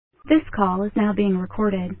This call is now being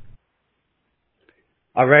recorded.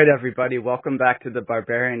 All right, everybody. Welcome back to the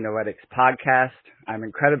Barbarian Noetics podcast. I'm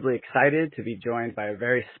incredibly excited to be joined by a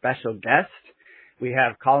very special guest. We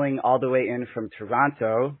have calling all the way in from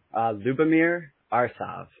Toronto, Lubomir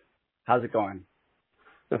Arsov. How's it going?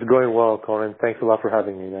 It's going well, Colin. Thanks a lot for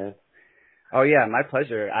having me, man. Oh, yeah, my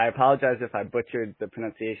pleasure. I apologize if I butchered the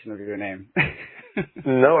pronunciation of your name.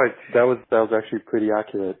 No, that was actually pretty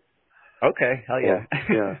accurate. Okay, hell yeah.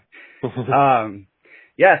 Yeah.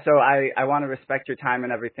 Yeah, so I want to respect your time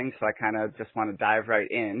and everything, so I kind of just want to dive right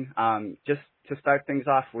in. Just to start things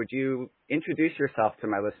off, would you introduce yourself to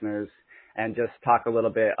my listeners and just talk a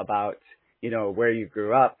little bit about, where you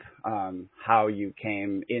grew up, how you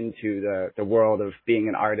came into the world of being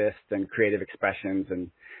an artist and creative expressions,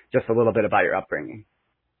 and just a little bit about your upbringing?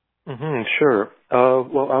 Sure.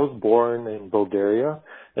 Well, I was born in Bulgaria,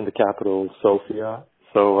 in the capital, Sofia.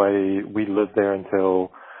 So we lived there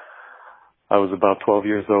until I was about 12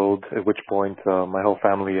 years old, at which point my whole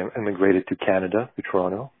family immigrated to Canada, to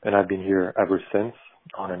Toronto, and I've been here ever since,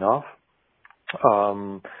 on and off.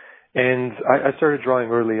 And I started drawing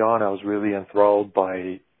early on. I was really enthralled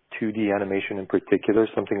by 2D animation in particular.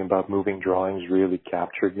 Something about moving drawings really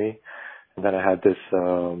captured me. And then I had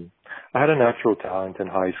I had a natural talent in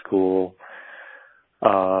high school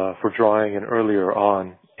for drawing and earlier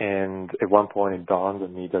on. And at one point it dawned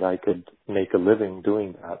on me that I could make a living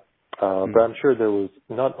doing that. But I'm sure there was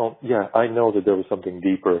I know that there was something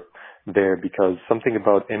deeper there, because something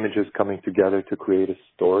about images coming together to create a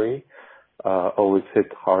story always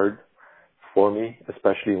hit hard for me,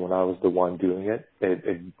 especially when I was the one doing it.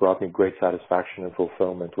 It brought me great satisfaction and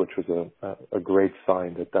fulfillment, which was a great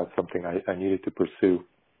sign that that's something I needed to pursue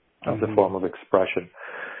as a form of expression.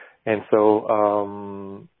 And so,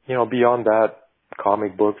 beyond that,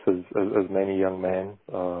 comic books, as many young men,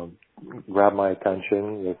 grabbed my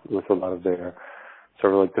attention with a lot of their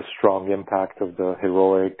sort of like the strong impact of the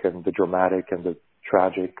heroic and the dramatic and the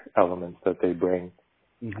tragic elements that they bring.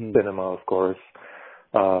 Cinema, of course,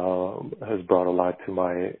 has brought a lot to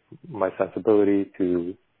my sensibility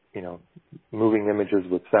to, moving images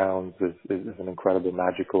with sounds is an incredible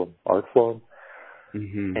magical art form.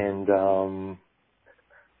 And,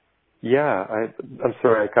 I'm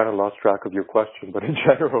sorry, I kind of lost track of your question, but in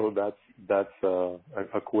general, that's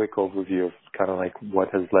a quick overview of kind of like what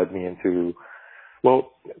has led me into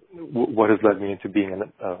being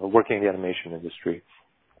working in the animation industry.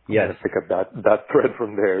 Yes. I'm going to pick up that thread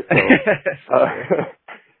from there. So,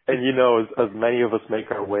 and as many of us make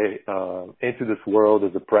our way into this world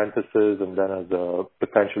as apprentices, and then as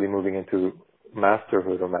potentially moving into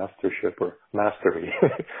masterhood or mastership or mastery,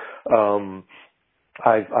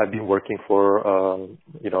 I've been working for a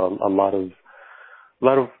lot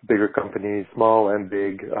of bigger companies, small and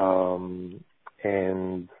big,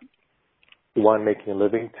 and one, making a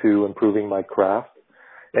living, two, improving my craft,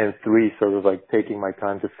 and three, sort of like taking my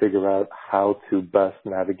time to figure out how to best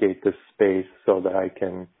navigate this space so that I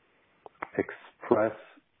can express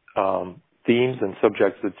themes and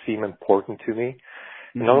subjects that seem important to me.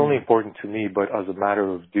 Not only important to me, but as a matter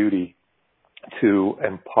of duty to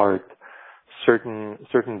impart certain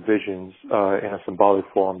visions in a symbolic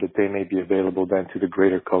form that they may be available then to the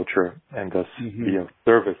greater culture and thus be of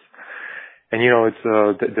service. And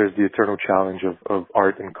there's the eternal challenge of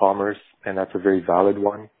art and commerce, and that's a very valid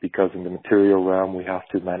one, because in the material realm we have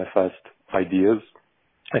to manifest ideas,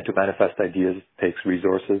 and to manifest ideas takes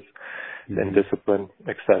resources and discipline,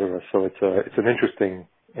 etc. So it's an interesting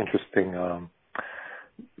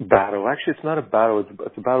battle. Actually, it's not a battle.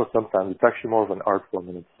 It's a battle sometimes. It's actually more of an art form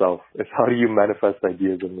in itself. It's how do you manifest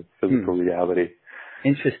ideas in the physical reality.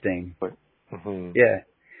 Interesting. But, Yeah.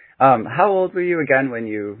 How old were you again when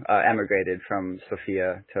you emigrated from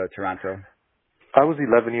Sofia to Toronto? I was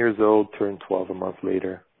 11 years old, turned 12 a month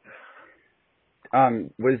later.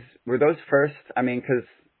 Were those first? I mean, because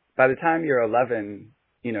by the time you're 11,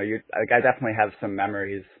 I definitely have some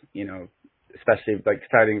memories, especially like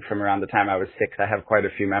starting from around the time I was 6, I have quite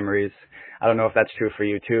a few memories. I don't know if that's true for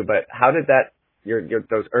you too, but how did that,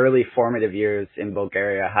 those early formative years in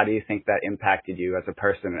Bulgaria, how do you think that impacted you as a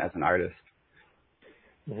person, as an artist?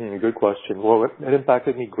 Good question. Well, it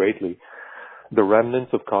impacted me greatly. The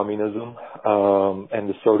remnants of communism, and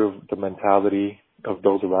the mentality of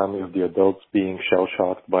those around me, of the adults, being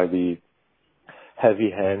shell-shocked by the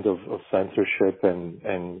heavy hand of censorship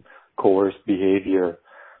and coerced behavior.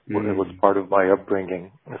 It was part of my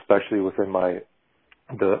upbringing, especially within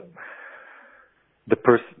the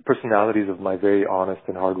personalities of my very honest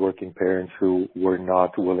and hardworking parents, who were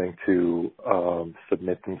not willing to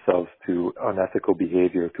submit themselves to unethical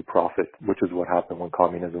behavior to profit, which is what happened when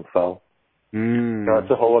communism fell.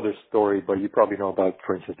 That's a whole other story, but you probably know about,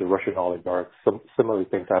 for instance, the Russian oligarchs. Some similar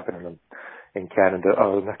things happen in Canada.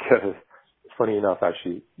 Oh, not Canada. Funny enough,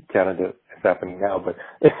 actually, Canada is happening now, but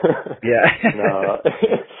yeah.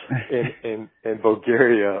 in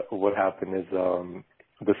Bulgaria, what happened is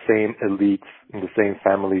the same elites and the same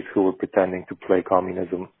families who were pretending to play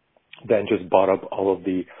communism then just bought up all of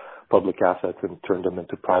the public assets and turned them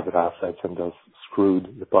into private assets and thus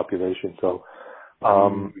screwed the population. So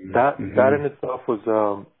that in itself was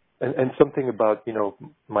and something about, you know,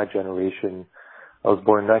 my generation. I was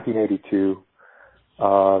born in 1982,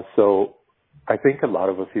 so I think a lot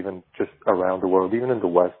of us, even just around the world, even in the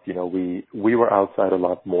West, you know, we were outside a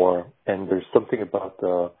lot more, and there's something about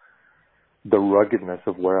the ruggedness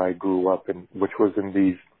of where I grew up, and which was in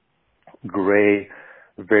these gray,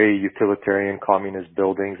 very utilitarian communist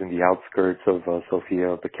buildings in the outskirts of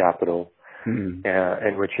Sofia, the capital,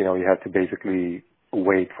 in which, you know, you had to basically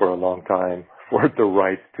wait for a long time for the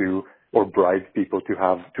right to, or bribe people to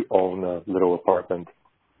own a little apartment.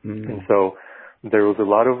 And so there was a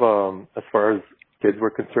lot of, as far as kids were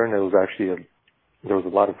concerned, there was a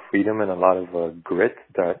lot of freedom and a lot of grit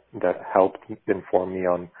that helped inform me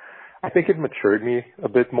on, I think it matured me a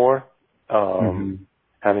bit more,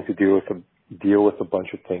 having to deal with a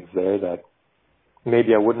bunch of things there that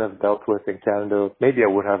maybe I wouldn't have dealt with in Canada. Maybe I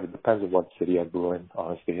would have. It depends on what city I grew in,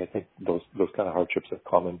 honestly. I think those kind of hardships are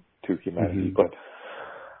common to humanity. But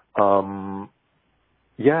I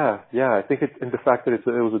think it's in the fact that it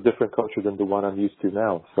was a different culture than the one I'm used to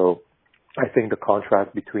now. So I think the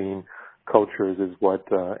contrast between cultures is what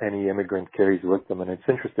any immigrant carries with them, and it's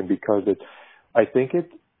interesting because I think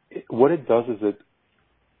what it does is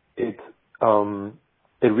it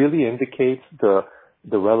really indicates the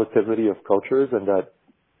relativity of cultures, and that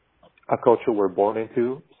a culture we're born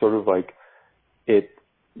into sort of like it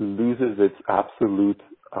loses its absolute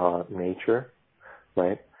nature,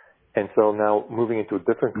 right? And so now moving into a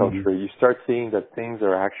different culture, you start seeing that things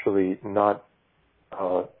are actually not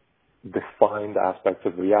defined aspects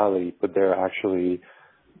of reality, but they're actually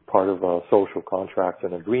part of social contracts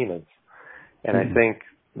and agreements. And I think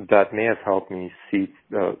that may have helped me see,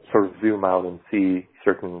 sort of zoom out and see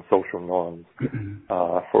certain social norms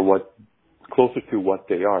for what closer to what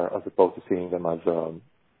they are, as opposed to seeing them as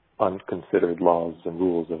unconsidered laws and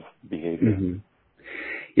rules of behavior.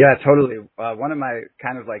 Yeah, totally. One of my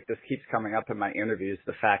kind of like, this keeps coming up in my interviews,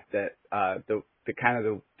 the fact that the kind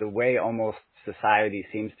of the way almost society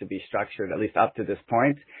seems to be structured, at least up to this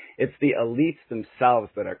point, it's the elites themselves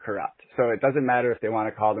that are corrupt. So it doesn't matter if they want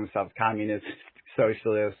to call themselves communist,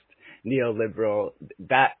 socialist, neoliberal,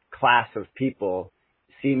 that class of people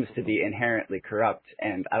seems to be inherently corrupt.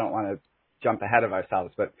 And I don't want to jump ahead of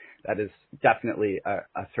ourselves, but that is definitely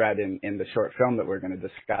a thread in the short film that we're going to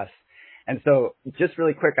discuss. And so just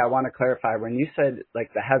really quick, I want to clarify, when you said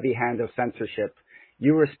like the heavy hand of censorship,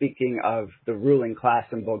 you were speaking of the ruling class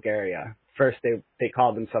in Bulgaria. First, they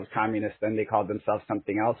called themselves communists, then they called themselves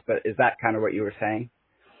something else. But is that kind of what you were saying?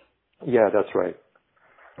 Yeah, that's right.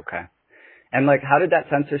 Okay. And like, how did that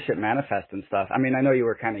censorship manifest and stuff? I mean, I know you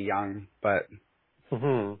were kind of young, but.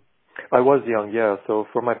 I was young, yeah. So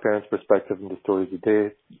from my parents' perspective and the stories that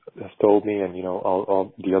they have told me, and, you know,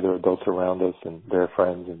 all the other adults around us and their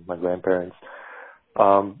friends and my grandparents,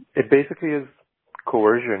 it basically is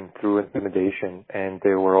coercion through intimidation. And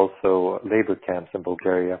there were also labor camps in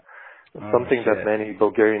Bulgaria, something that many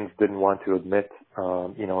Bulgarians didn't want to admit,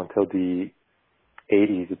 you know, until the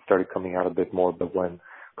 80s. It started coming out a bit more, but when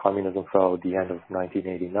communism fell at the end of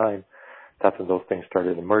 1989, that's when those things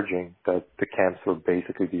started emerging, that the camps were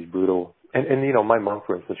basically these brutal, and you know, my mom,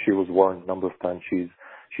 for instance, she was warned a number of times. She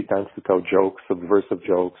tends to tell jokes, subversive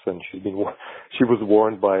jokes, and she was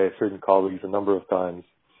warned by certain colleagues a number of times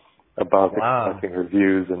about expressing her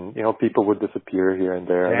views, and, you know, people would disappear here and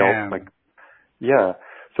there. Damn. I know, like, yeah.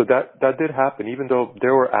 So that did happen, even though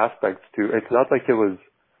there were aspects to, it's not like it was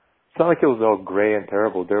all gray and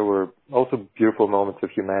terrible. There were also beautiful moments of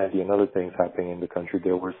humanity and other things happening in the country.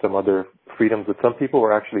 There were some other freedoms that some people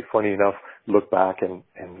were actually, funny enough, look back and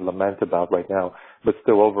lament about right now. But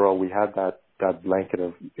still, overall, we had that blanket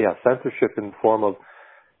of, censorship in the form of,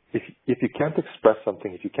 if you can't express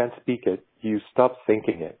something, if you can't speak it, you stop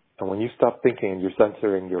thinking it. And when you stop thinking, you're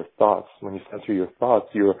censoring your thoughts. When you censor your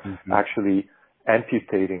thoughts, you're actually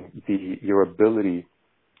amputating your ability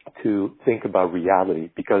to think about reality,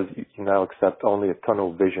 because you now accept only a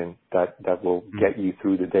tunnel vision that will get you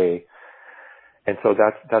through the day. And so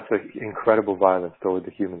that's an incredible violence toward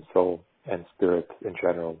the human soul and spirit in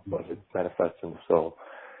general, as it manifests in the soul.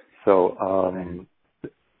 So, and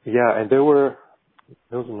there was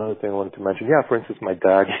another thing I wanted to mention. Yeah, for instance, my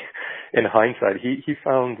dad, in hindsight, he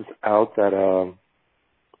found out that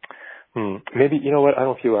maybe, you know what, I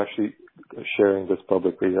don't feel actually sharing this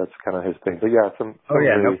publicly. That's kind of his thing. But yeah, some no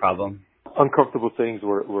really problem. uncomfortable things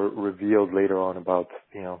were revealed later on about,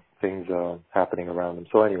 things happening around him.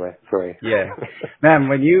 So anyway, sorry. Yeah. Man,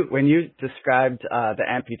 when you described the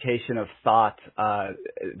amputation of thought,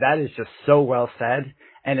 that is just so well said,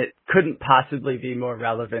 and it couldn't possibly be more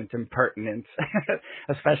relevant and pertinent,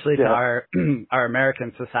 especially to our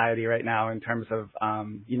American society right now in terms of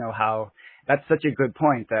how that's such a good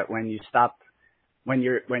point that when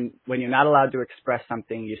you're not allowed to express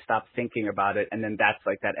something, you stop thinking about it, and then that's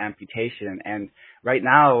like that amputation. And right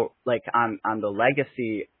now, like on the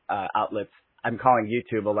legacy outlets, I'm calling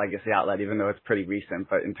YouTube a legacy outlet, even though it's pretty recent,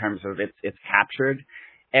 but in terms of it's captured.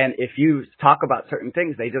 And if you talk about certain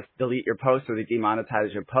things, they just delete your post or they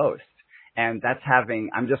demonetize your post. And that's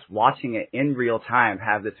I'm just watching it in real time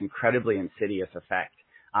have this incredibly insidious effect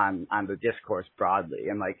on the discourse broadly.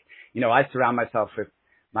 And like, I surround myself with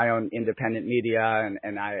my own independent media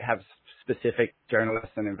and I have specific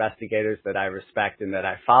journalists and investigators that I respect and that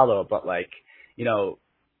I follow. But like,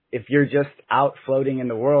 if you're just out floating in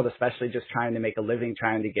the world, especially just trying to make a living,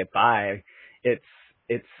 trying to get by,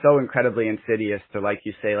 it's so incredibly insidious to, like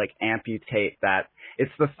you say, like amputate that.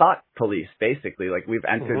 It's the thought police, basically. Like we've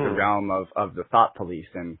entered the realm of the thought police,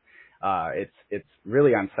 and it's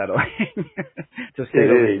really unsettling to say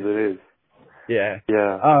the least. It is. Yeah.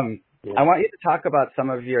 Yeah. I want you to talk about some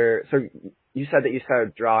of so you said that you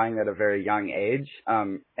started drawing at a very young age,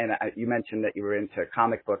 and you mentioned that you were into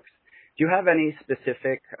comic books. Do you have any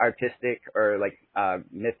specific artistic or like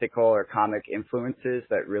mythical or comic influences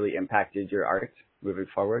that really impacted your art moving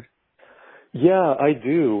forward? Yeah, I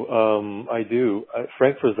do.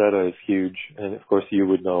 Frank Frazetta is huge, and of course you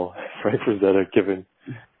would know Frank Frazetta given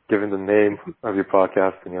the name of your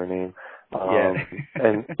podcast and your name.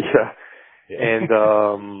 And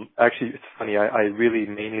And actually, it's funny. I really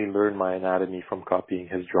mainly learned my anatomy from copying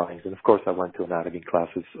his drawings, and of course, I went to anatomy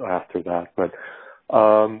classes after that. But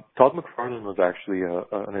Todd McFarlane was actually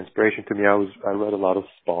an inspiration to me. I read a lot of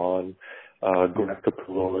Spawn. Greg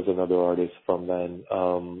Capullo was another artist from then.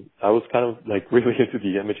 I was kind of like really into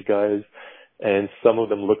the Image guys, and some of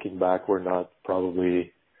them, looking back, were not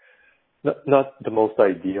the most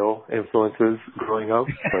ideal influences growing up.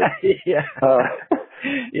 But,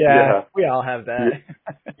 yeah, we all have that.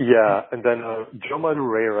 Yeah, and then Joe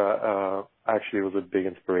Madureira actually was a big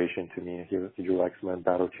inspiration to me. He drew X-Men,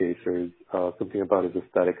 Battle Chasers. Something about his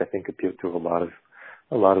aesthetic, I think, appealed to a lot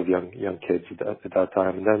of young kids at that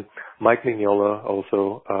time. And then Mike Mignola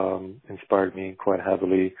also inspired me quite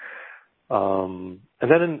heavily. And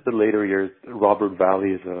then in the later years, Robert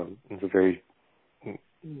Valley is a very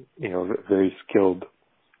very skilled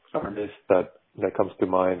artist that comes to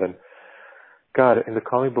mind. And God, in the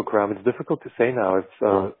comic book realm, it's difficult to say now.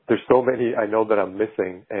 It's there's so many I know that I'm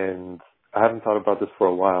missing, and I haven't thought about this for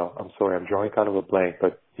a while. I'm sorry, I'm drawing kind of a blank,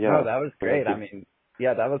 but yeah. No, that was great. I mean,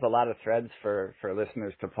 yeah, that was a lot of threads for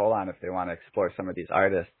listeners to pull on if they want to explore some of these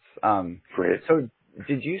artists. Great. So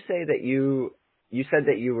did you say that you said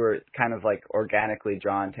that you were kind of like organically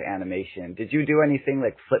drawn to animation? Did you do anything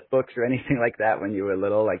like flip books or anything like that when you were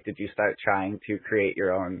little? Like, did you start trying to create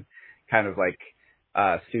your own kind of like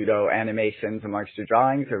pseudo animations amongst your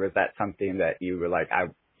drawings, or was that something that you were like,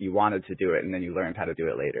 you wanted to do it and then you learned how to do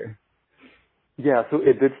it later? Yeah, so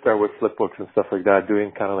it did start with flip books and stuff like that,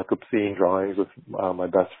 doing kind of like obscene drawings with my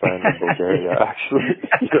best friend in Bulgaria, actually.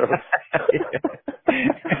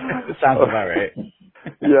 Sounds about right.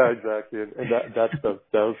 Yeah, exactly. And that stuff,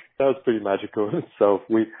 that was pretty magical in itself.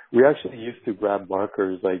 We actually used to grab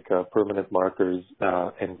markers, like permanent markers,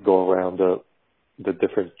 and go around the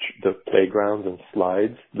playgrounds and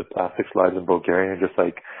slides, the plastic slides in Bulgaria, and just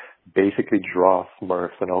like basically draw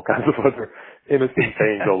Smurfs and all kinds of other innocent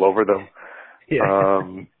things all over them.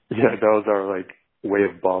 That was our like way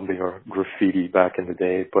of bombing or graffiti back in the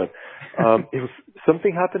day. But it was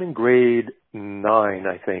something happened in grade 9,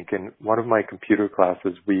 I think, in one of my computer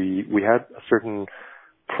classes. We had a certain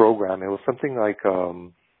program. It was something like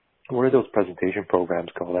what are those presentation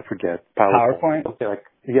programs called? I forget. PowerPoint?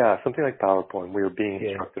 Something like PowerPoint. We were being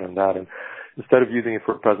instructed on that, and instead of using it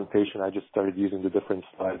for a presentation, I just started using the different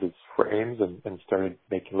slides as frames and started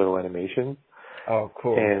making little animations. Oh,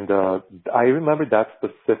 cool. And I remember that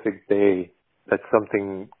specific day that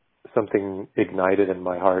something ignited in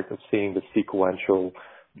my heart of seeing the sequential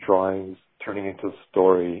drawings turning into a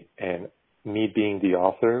story, and me being the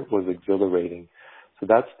author was exhilarating. So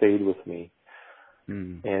that stayed with me.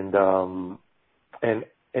 And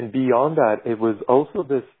beyond that, it was also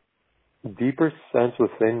this deeper sense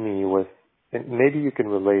within me and maybe you can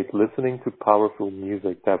relate, listening to powerful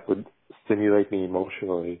music that would stimulate me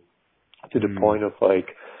emotionally to the point of like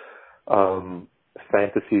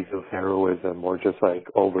fantasies of heroism or just like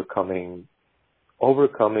overcoming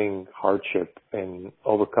hardship and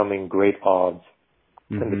overcoming great odds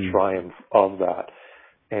and the triumph of that.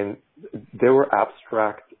 And there were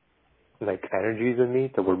abstract like energies in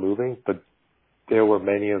me that were moving, but there were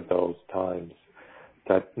many of those times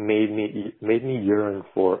that made me yearn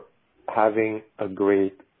for having a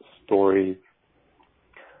great story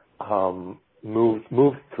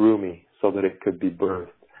move through me so that it could be birthed.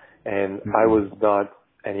 And I was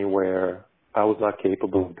not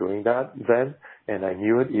capable of doing that then, and I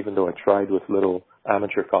knew it even though I tried with little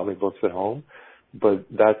amateur comic books at home. But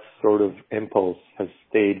that sort of impulse has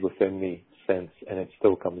stayed within me since, and it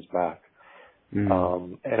still comes back.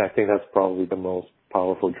 And I think that's probably the most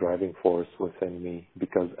powerful driving force within me,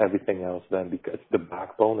 because everything else then, because the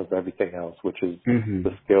backbone of everything else, which is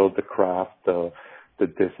the skill, the craft, the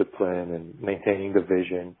discipline, and maintaining the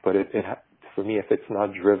vision. But for me, if it's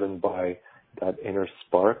not driven by that inner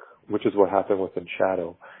spark, which is what happened within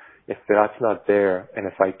Shadow, if that's not there, and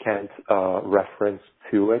if I can't reference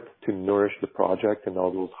to it to nourish the project in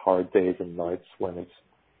all those hard days and nights when it's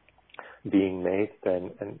being made,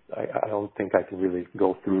 then I don't think I can really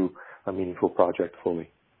go through a meaningful project fully.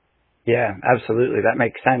 Yeah, absolutely. That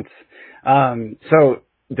makes sense. So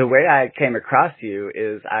the way I came across you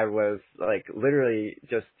is I was like literally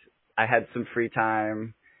just, I had some free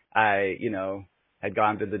time. I, had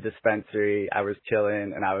gone to the dispensary. I was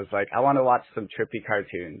chilling and I was like, I want to watch some trippy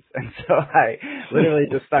cartoons. And so I literally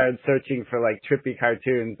just started searching for like trippy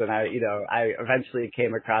cartoons. And I eventually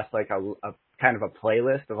came across like a kind of a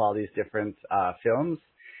playlist of all these different films.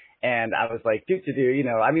 And I was like,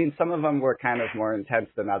 some of them were kind of more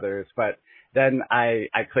intense than others, but then I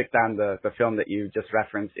clicked on the film that you just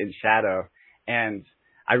referenced, In Shadow, and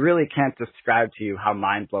I really can't describe to you how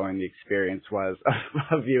mind-blowing the experience was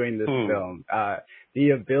of viewing this film.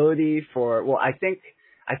 The ability I think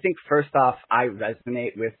first off, I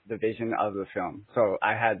resonate with the vision of the film. So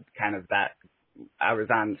I had kind of that, I was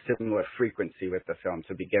on similar frequency with the film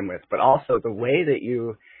to begin with, but also the way that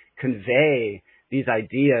you convey these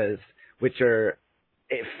ideas,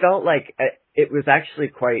 it felt like it was actually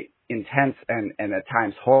quite intense and at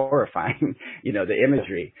times horrifying, the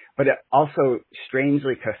imagery, but it also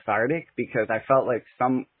strangely cathartic, because I felt like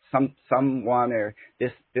someone or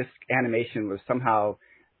this animation was somehow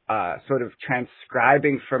sort of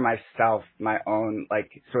transcribing for myself my own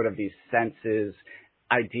like sort of these senses,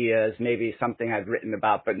 ideas, maybe something I'd written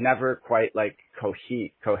about, but never quite like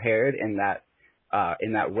cohered in that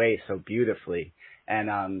way so beautifully.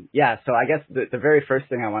 And so I guess the very first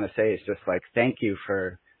thing I want to say is just like thank you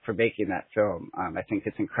for making that film. I think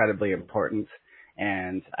it's incredibly important,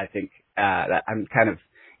 and I think that I'm kind of,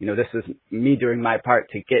 this is me doing my part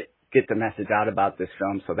to get the message out about this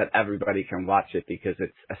film so that everybody can watch it, because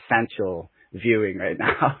it's essential viewing right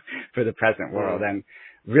now for the present world. And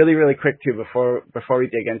really, really quick too, before we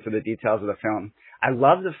dig into the details of the film, I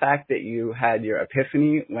love the fact that you had your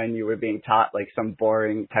epiphany when you were being taught like some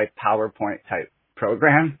boring type PowerPoint type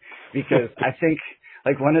program, because I think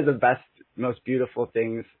like one of the best, most beautiful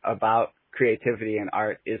things about creativity and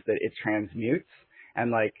art is that it transmutes. And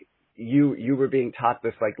like you were being taught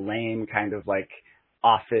this like lame kind of like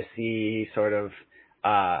office-y sort of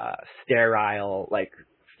sterile like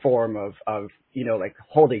form of like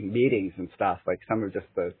holding meetings and stuff, like some of just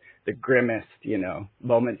the grimmest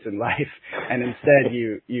moments in life. And instead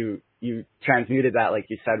you transmuted that, like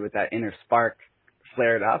you said, with that inner spark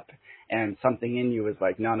flared up, and something in you was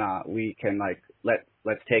like, no, we can like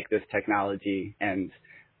let's take this technology and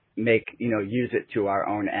make use it to our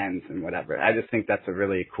own ends and whatever. I just think that's a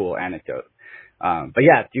really cool anecdote. But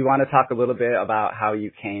yeah, do you want to talk a little bit about how you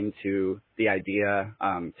came to the idea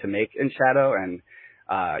to make In Shadow, and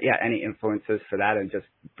any influences for that, and just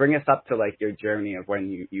bring us up to like your journey of when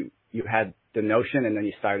you had the notion and then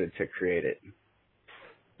you started to create it.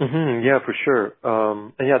 Yeah, for sure.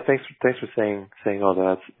 And yeah, thanks for saying all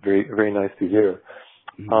that. It's very, very nice to hear.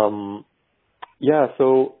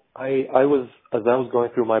 So I was going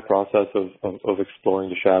through my process of exploring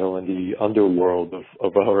the shadow and the underworld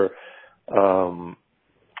of our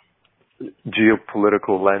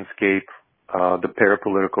geopolitical landscape, the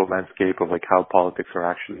parapolitical landscape of like how politics are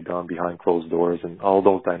actually done behind closed doors and all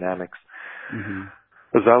those dynamics.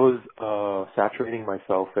 As I was saturating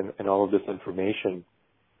myself in all of this information,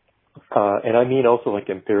 and I mean also like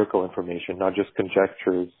empirical information, not just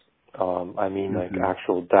conjectures. I mean like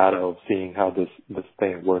actual data of seeing how this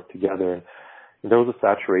thing worked together. And there was a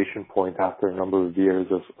saturation point after a number of years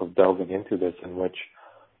of delving into this, in which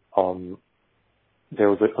there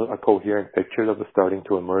was a coherent picture that was starting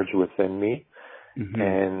to emerge within me. Mm-hmm.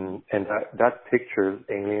 And that picture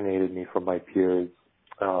alienated me from my peers,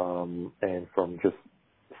 and from just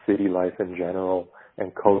city life in general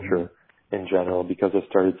and culture in general, because I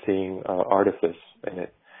started seeing artifice in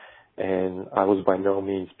it. And I was by no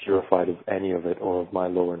means purified of any of it or of my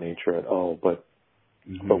lower nature at all. But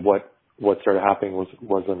what started happening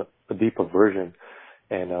was a deep aversion,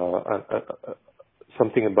 and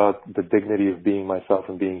something about the dignity of being myself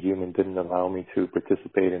and being human didn't allow me to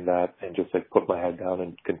participate in that and just like put my head down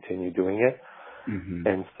and continue doing it. Mm-hmm.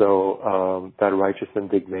 And so that righteous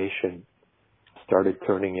indignation started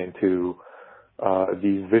turning into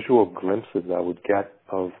these visual glimpses I would get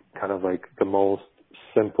of kind of like the most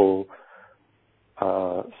simple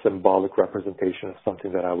symbolic representation of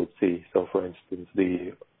something that I would see. So for instance,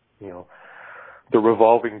 the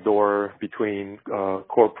revolving door between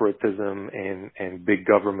corporatism and big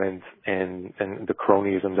government and the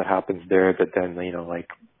cronyism that happens there that then, like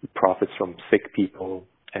profits from sick people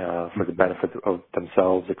for the benefit of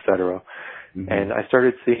themselves, etc. Mm-hmm. And I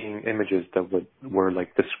started seeing images that were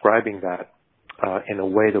like describing that in a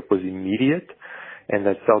way that was immediate and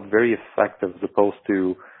that felt very effective, as opposed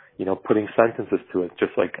to, putting sentences to it,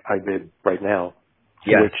 just like I did right now,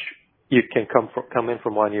 which you can come in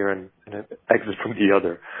from one ear and exit from the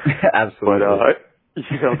other. Absolutely.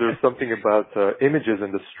 But there's something about images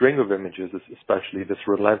and the string of images, especially this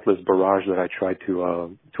relentless barrage that I try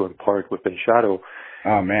to impart within Shadow.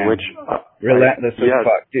 Oh man, which relentless as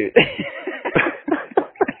fuck, dude.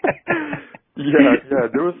 Yeah.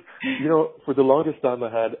 There was, for the longest time I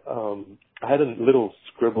had a little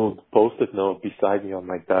scribbled Post-it note beside me on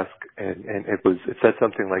my desk, and it said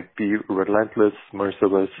something like "Be relentless,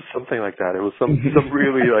 merciless," something like that. It was some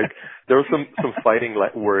really like there was some fighting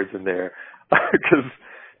words in there,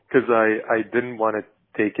 because I didn't want to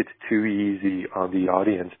take it too easy on the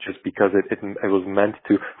audience, just because it was meant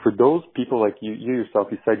to, for those people like you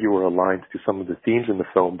yourself. You said you were aligned to some of the themes in the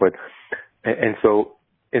film, and so.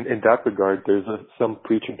 In that regard, there's some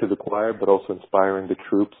preaching to the choir, but also inspiring the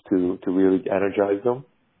troops to really energize them.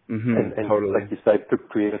 Mm-hmm, and totally. like you said, to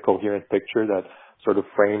create a coherent picture that sort of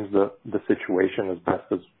frames the situation as best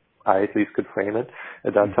as I at least could frame it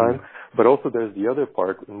at that time. But also there's the other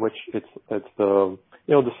part in which it's the,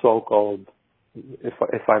 the so-called,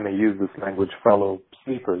 if I may use this language, fellow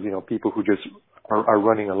sleepers, people who just are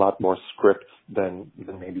running a lot more scripts than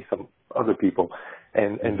maybe some other people.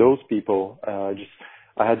 And those people,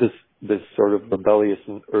 I had this sort of rebellious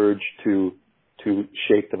urge to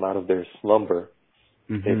shake them out of their slumber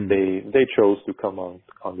if they chose to come on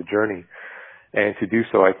the journey. And to do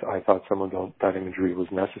so, I thought some of that imagery was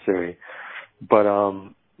necessary. But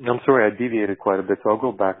I'm sorry, I deviated quite a bit, so I'll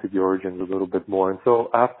go back to the origins a little bit more. And so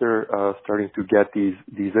after starting to get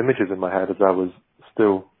these images in my head, as I was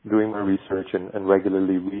still doing my research and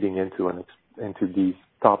regularly reading into these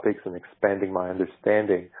topics and expanding my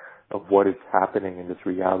understanding of what is happening in this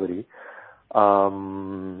reality,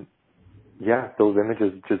 those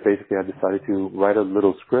images just basically I decided to write a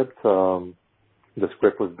little script. The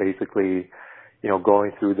script was basically,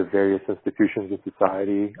 going through the various institutions of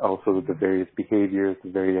society, also the various behaviors, the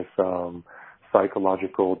various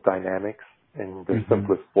psychological dynamics in their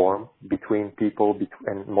simplest form between people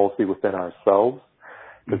and mostly within ourselves,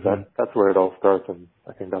 because that's where it all starts, and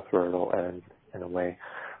I think that's where it all ends in a way.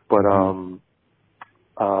 But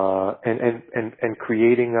and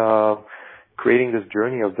creating this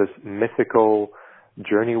journey of this mythical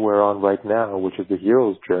journey we're on right now, which is the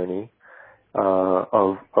hero's journey,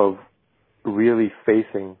 of really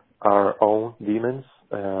facing our own demons,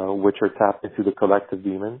 which are tapped into the collective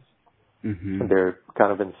demons. They're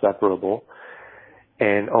kind of inseparable,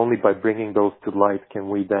 and only by bringing those to light can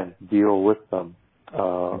we then deal with them,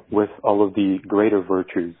 with all of the greater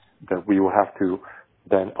virtues that we will have to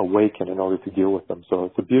then awaken in order to deal with them. So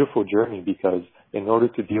it's a beautiful journey, because in order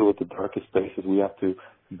to deal with the darkest spaces, we have to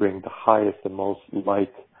bring the highest and most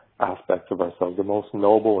light aspects of ourselves, the most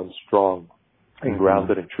noble and strong and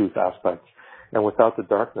grounded in truth aspects. And without the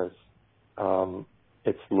darkness,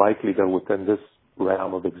 it's likely that within this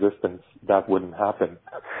realm of existence, that wouldn't happen.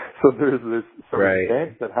 So there's this sort of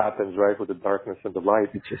dance that happens, right, with the darkness and the light.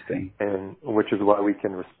 Interesting. And which is why we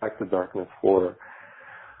can respect the darkness for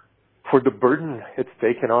the burden it's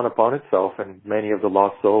taken on upon itself, and many of the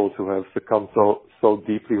lost souls who have succumbed so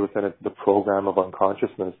deeply within the program of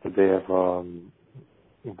unconsciousness that they have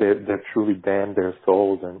they've truly damned their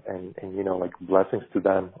souls, and like blessings to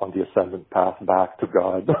them on the ascendant path back to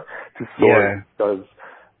God, to source, because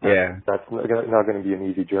that's not going to be an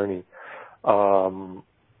easy journey. So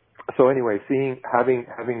anyway, having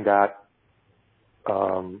that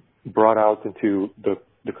brought out into the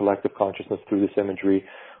collective consciousness through this imagery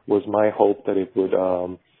was my hope that it would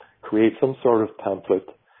create some sort of template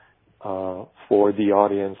for the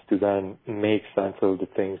audience to then make sense of the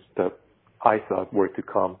things that I thought were to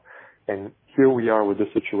come. And here we are with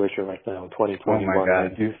this situation right now in 2021. Oh my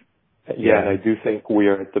God. And I do think we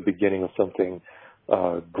are at the beginning of something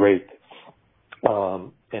great.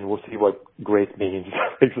 And we'll see what great means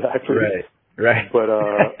exactly. Right. But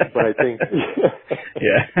I think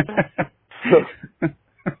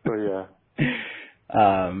so yeah.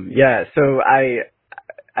 So I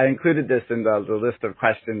included this in the list of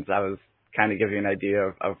questions. I was kind of giving an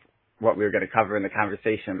idea of what we were going to cover in the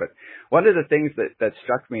conversation. But one of the things that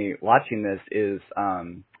struck me watching this is,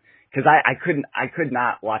 cause I could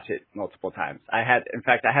not watch it multiple times. I had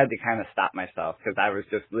to kind of stop myself because I was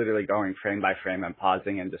just literally going frame by frame and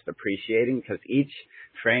pausing and just appreciating, because each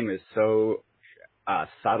frame is so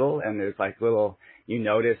subtle, and there's like you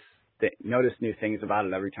notice new things about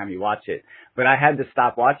it every time you watch it. But I had to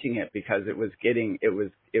stop watching it because it was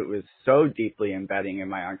so deeply embedding in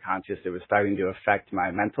my unconscious. It was starting to affect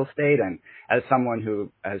my mental state. And as someone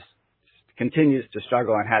who continues to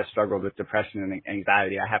struggle and has struggled with depression and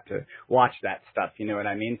anxiety, I have to watch that stuff. You know what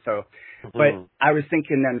I mean? So, but I was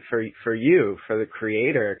thinking then for you, for the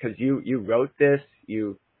creator, because you wrote this,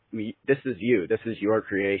 this is your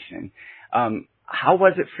creation. How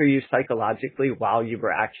was it for you psychologically while you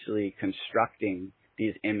were actually constructing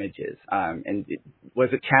these images? And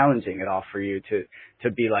was it challenging at all for you to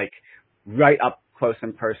be like right up close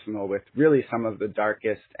and personal with really some of the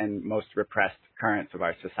darkest and most repressed currents of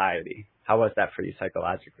our society? How was that for you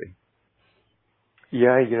psychologically?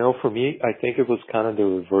 Yeah, for me, I think it was kind of the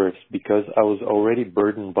reverse, because I was already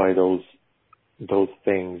burdened by those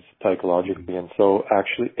things psychologically. And so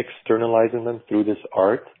actually externalizing them through this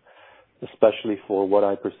art, especially for what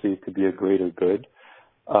I perceive to be a greater good,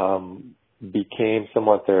 became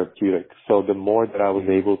somewhat therapeutic. So the more that I was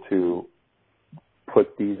able to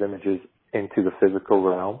put these images into the physical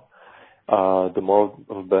realm, the more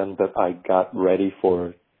of them that I got ready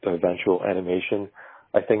for the eventual animation,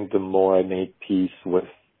 I think the more I made peace with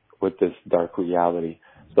this dark reality.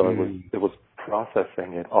 So it was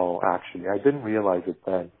processing it all, actually. I didn't realize it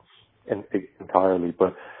then entirely,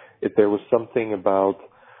 but there was something about,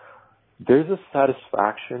 there's a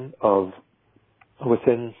satisfaction of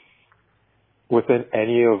within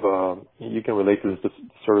any of, you can relate to this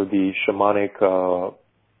sort of the shamanic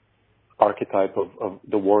archetype of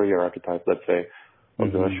the warrior archetype, let's say,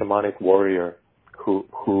 of the shamanic warrior who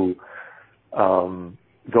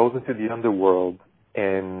goes into the underworld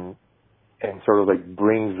and sort of like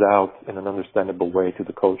brings out in an understandable way to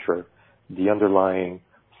the culture the underlying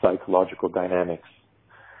psychological dynamics.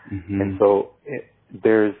 And so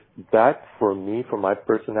there's that for me, for my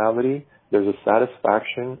personality, there's a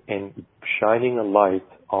satisfaction in shining a light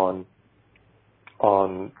on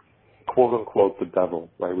quote unquote the devil,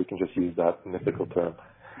 right? We can just use that mythical term,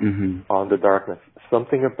 on the darkness.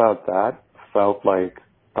 Something about that felt like,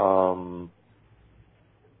 I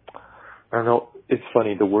don't know, it's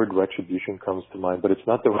funny, the word retribution comes to mind, but it's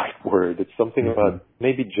not the right word. It's something about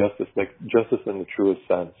maybe justice, like justice in the truest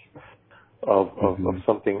sense of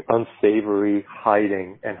something unsavory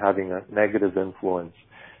hiding and having a negative influence,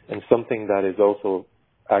 and something that is also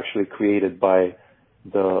actually created by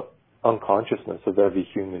the unconsciousness of every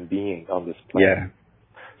human being on this planet.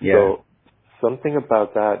 So something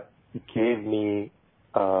about that gave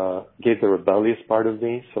the rebellious part of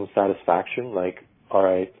me some satisfaction, like, all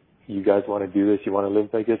right, you guys want to do this, you want to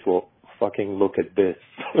live like this, well, fucking look at this.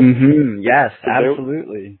 Yes,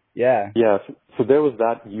 absolutely. So there was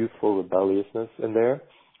that youthful rebelliousness in there.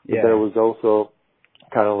 But there was also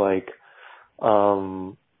kind of like,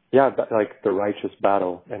 like the righteous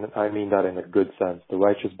battle. And I mean that in a good sense. The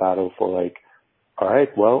righteous battle for like, all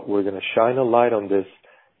right, well, we're going to shine a light on this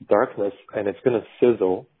darkness and it's going to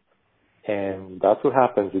sizzle. And that's what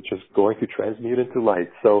happens. It's just going to transmute into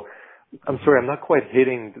light. So I'm sorry, I'm not quite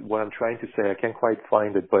hitting what I'm trying to say. I can't quite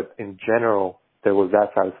find it. But in general, there was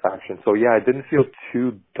that satisfaction. So yeah, it didn't feel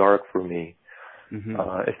too dark for me.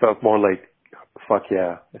 It felt more like, fuck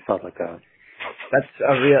yeah, it felt like that. That's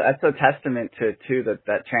a testament to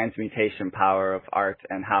that transmutation power of art,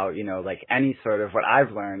 and how, like any sort of, what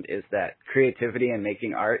I've learned is that creativity and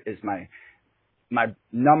making art is my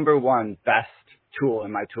number one best tool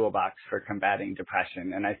in my toolbox for combating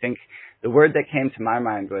depression. And I think the word that came to my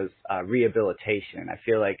mind was rehabilitation. I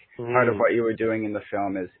feel like part of what you were doing in the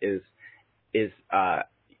film is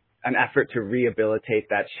an effort to rehabilitate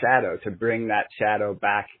that shadow, to bring that shadow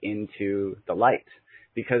back into the light.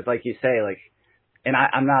 Because like you say, like, and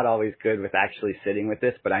I'm not always good with actually sitting with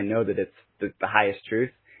this, but I know that it's the highest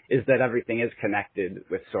truth. is that everything is connected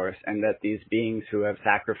with Source, and that these beings who have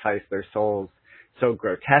sacrificed their souls so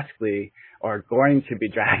grotesquely are going to be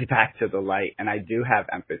dragged back to the light. And I do have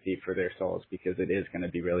empathy for their souls because it is going to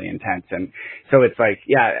be really intense. And so it's like,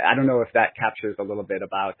 yeah, I don't know if that captures a little bit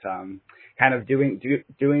about kind of doing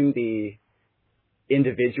the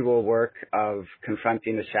individual work of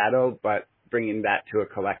confronting the shadow, but bringing that to a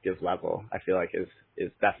collective level, I feel like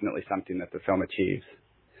is definitely something that the film achieves.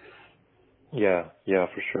 Yeah,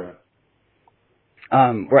 for sure.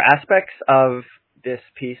 Were aspects of this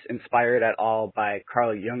piece inspired at all by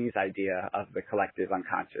Carl Jung's idea of the collective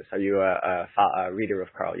unconscious? Are you a reader of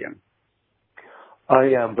Carl Jung?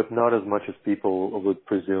 I am, but not as much as people would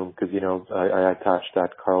presume, because, I attached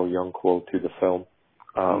that Carl Jung quote to the film.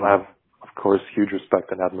 I have, of course, huge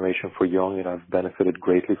respect and admiration for Jung, and I've benefited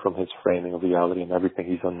greatly from his framing of reality and everything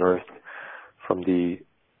he's unearthed from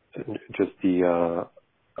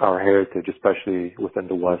our heritage, especially within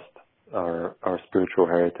the West, our spiritual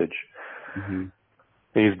heritage. Mm-hmm.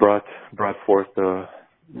 He's brought forth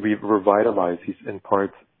revitalized. He's in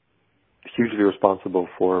part hugely responsible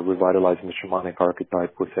for revitalizing the shamanic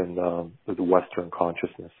archetype within the Western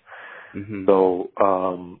consciousness. Mm-hmm. So,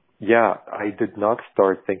 I did not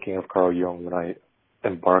start thinking of Carl Jung when I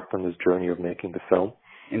embarked on this journey of making the film.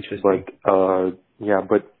 Interesting.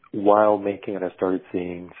 But while making it, I started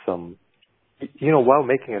seeing some. While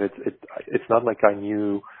making it, it's not like I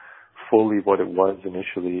knew fully what it was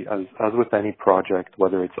initially. As with any project,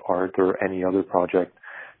 whether it's art or any other project,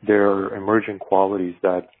 there are emerging qualities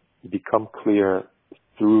that become clear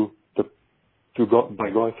by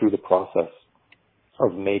going through the process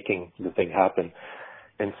of making the thing happen.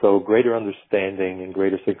 And so greater understanding and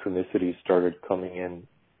greater synchronicity started coming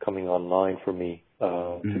online for me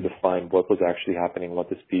to define what was actually happening, what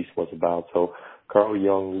this piece was about. So Carl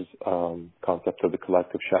Jung's concept of the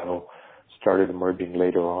collective shadow started emerging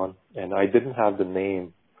later on, and I didn't have the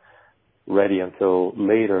name ready until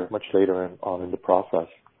much later on in the process.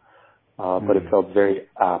 But it felt very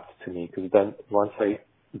apt to me, because then once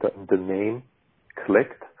the name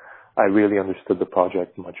clicked, I really understood the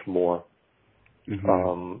project much more.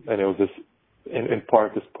 Mm-hmm. And it was in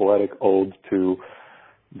part this poetic ode to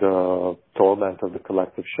the torment of the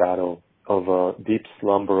collective shadow, of a deep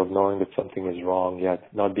slumber of knowing that something is wrong,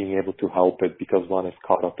 yet not being able to help it because one is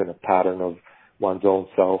caught up in a pattern of one's own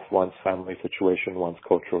self, one's family situation, one's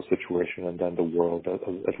cultural situation, and then the world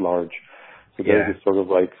at large. So there's this sort of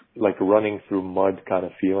like running through mud kind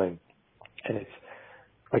of feeling, and it's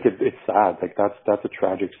like it's sad. Like that's a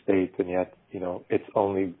tragic state, and yet it's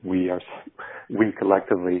only we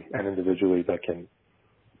collectively and individually that can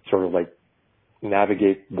sort of like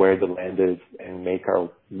navigate where the land is and make our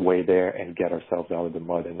way there and get ourselves out of the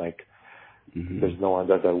mud. And there's no one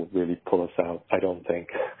that will really pull us out, I don't think.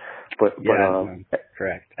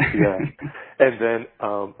 Correct. Yeah. And then,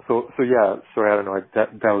 sorry, I don't know.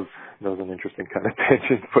 That was an interesting kind of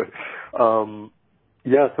tangent, but,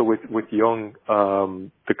 so with Jung,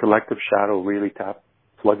 the collective shadow really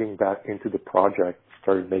plugging back into the project,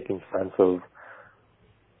 started making sense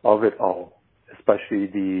of it all, especially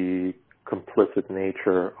the complicit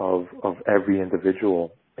nature of every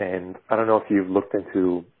individual. And I don't know if you've looked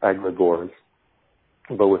into egregores,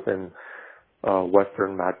 but within the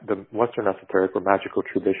Western esoteric or magical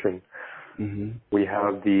tradition, we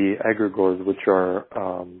have the egregores, which are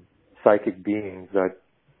psychic beings that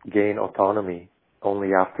gain autonomy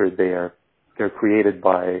only after they're created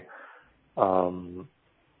by a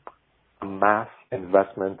mass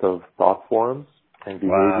investment of thought forms and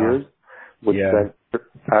behaviors, which then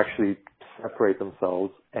actually separate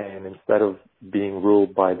themselves, and instead of being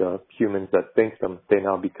ruled by the humans that think them, they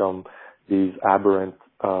now become these aberrant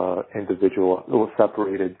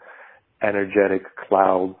separated energetic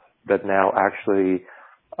clouds that now actually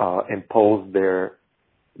impose their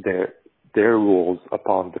rules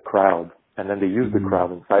upon the crowd, and then they use the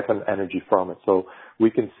crowd and siphon energy from it. So we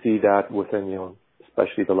can see that within,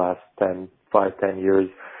 especially the last 10 years,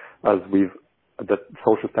 as the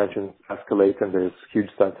social tensions escalate and there's huge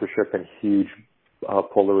censorship and huge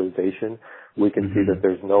polarization. We can see that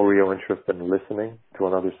there's no real interest in listening to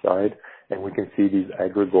another side, and we can see these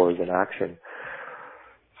egregores in action.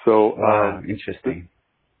 So, interesting.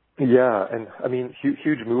 Yeah, and I mean,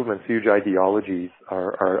 huge movements, huge ideologies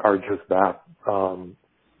are just that.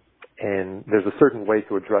 And there's a certain way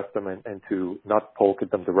to address them and to not poke at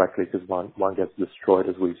them directly, because one gets destroyed,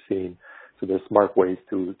 as we've seen. So there's smart ways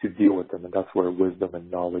to deal with them, and that's where wisdom and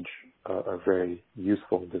knowledge are very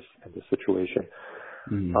useful in this situation.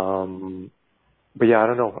 But I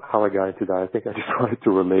don't know how I got into that. I think I just wanted to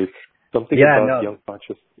relate something about the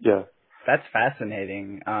unconscious. Yeah. that's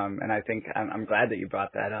fascinating. And I think I'm glad that you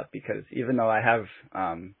brought that up, because even though I have,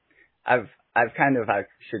 I've kind of, I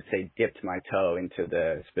should say, dipped my toe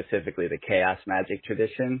into specifically the chaos magic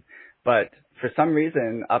tradition. But for some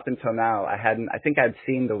reason, up until now, I think I'd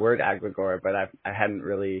seen the word egregore, but I hadn't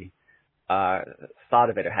really, thought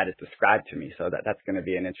of it or had it described to me. So that's going to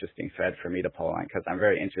be an interesting thread for me to pull on, because I'm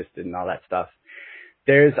very interested in all that stuff.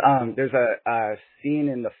 There's a scene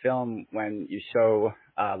in the film when you show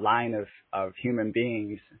a line of human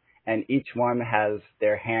beings, and each one has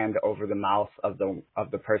their hand over the mouth of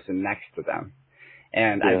the person next to them.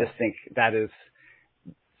 And I just think that is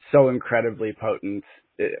so incredibly potent,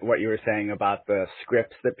 what you were saying about the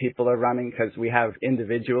scripts that people are running, because we have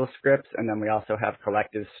individual scripts and then we also have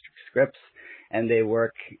collective scripts, and they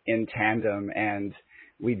work in tandem. And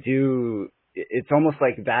it's almost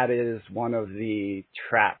like that is one of the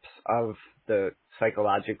traps of the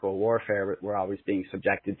psychological warfare we're always being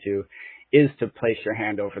subjected to, is to place your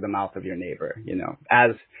hand over the mouth of your neighbor.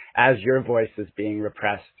 As your voice is being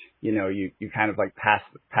repressed, you kind of like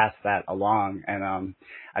pass that along. And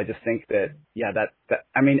I just think that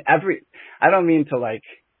I mean, I don't mean to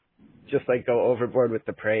just go overboard with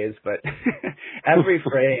the praise, but every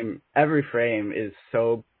frame is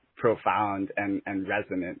so profound and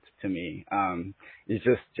resonant to me. It's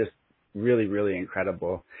just really, really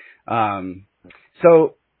incredible.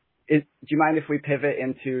 So do you mind if we pivot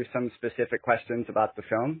into some specific questions about the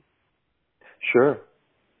film? Sure.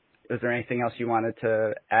 Is there anything else you wanted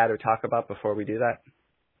to add or talk about before we do that?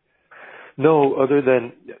 No, other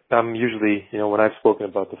than I'm usually, when I've spoken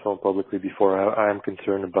about the film publicly before, I'm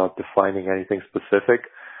concerned about defining anything specific,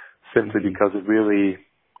 simply because it really,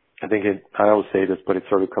 I always say this, but it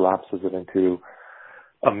sort of collapses it into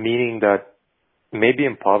a meaning that may be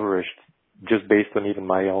impoverished just based on even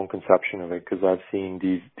my own conception of it, because I've seen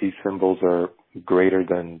these symbols are greater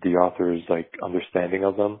than the author's understanding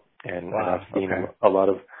of them, and I've seen a lot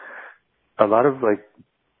of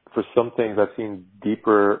for some things I've seen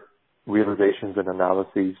deeper realizations and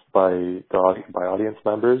analyses by audience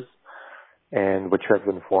members, and which have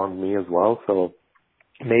informed me as well. So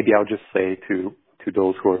maybe I'll just say to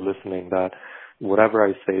those who are listening that whatever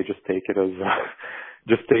I say, just take it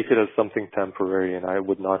as something temporary, and I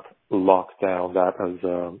would not lock down that as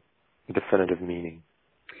a definitive meaning.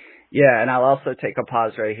 Yeah, and I'll also take a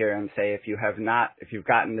pause right here and say if you've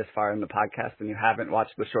gotten this far in the podcast and you haven't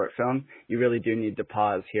watched the short film, you really do need to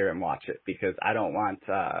pause here and watch it, because I don't want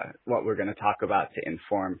what we're going to talk about to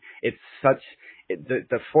inform. It's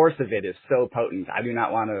the force of it is so potent. I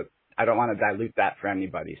don't want to dilute that for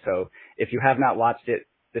anybody. So if you have not watched it,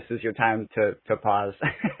 this is your time to pause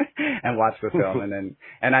and watch the film.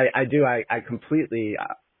 And I completely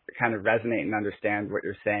kind of resonate and understand what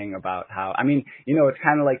you're saying about how, it's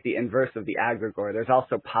kind of like the inverse of the egregore. There's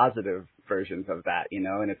also positive versions of that,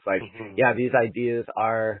 and it's like, these ideas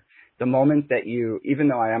are the moment that even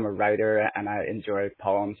though I am a writer and I enjoy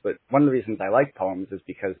poems, but one of the reasons I like poems is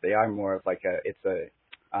because they are more of it's a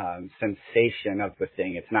sensation of the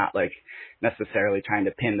thing. It's not necessarily trying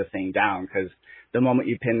to pin the thing down, because the moment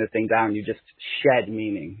you pin the thing down, you just shed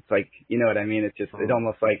meaning. It's you know what I mean? It's just, it's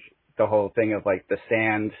almost like the whole thing of the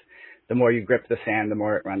sand, the more you grip the sand, the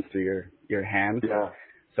more it runs through your hand. Yeah.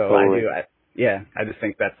 So totally. I just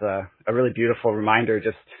think that's a really beautiful reminder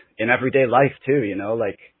just in everyday life too,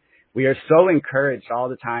 we are so encouraged all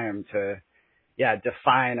the time to,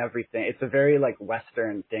 define everything. It's a very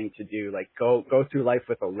Western thing to do, go through life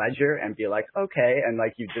with a ledger and be okay. And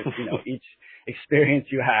you just, each experience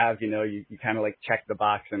you have, you kind of check the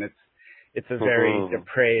box, and it's a very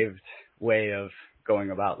depraved way of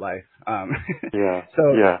going about life. I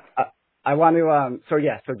want to,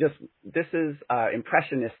 this is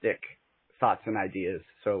impressionistic thoughts and ideas.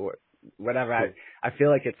 So whatever, I feel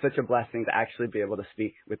like it's such a blessing to actually be able to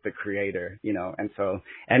speak with the creator, and so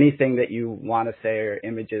anything that you want to say or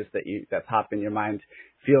images that pop in your mind,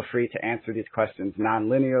 feel free to answer these questions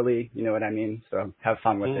non-linearly, you know what I mean? So have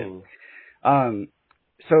fun with it.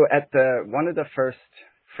 So at one of the first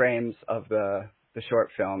frames of the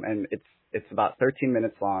short film, and it's about 13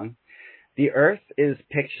 minutes long, the Earth is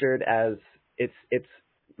pictured as it's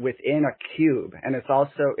within a cube, and it's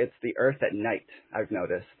the Earth at night, I've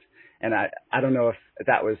noticed. And I don't know if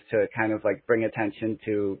that was to kind of bring attention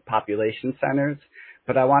to population centers,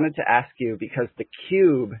 but I wanted to ask you, because the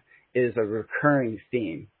cube is a recurring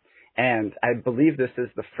theme, and I believe this is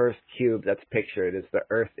the first cube that's pictured, is the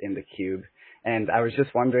Earth in the cube. And I was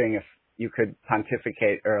just wondering if you could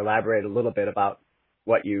pontificate or elaborate a little bit about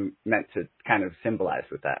what you meant to kind of symbolize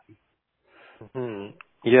with that.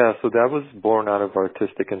 Yeah, so that was born out of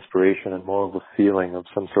artistic inspiration and more of a feeling of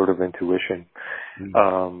some sort of intuition.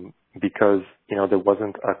 because, there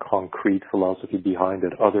wasn't a concrete philosophy behind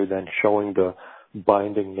it other than showing the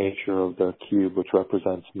binding nature of the cube, which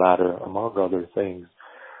represents matter, among other things.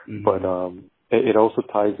 Mm-hmm. But it also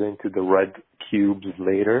ties into the red cubes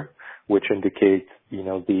later, which indicate,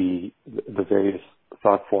 the various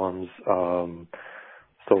thought forms,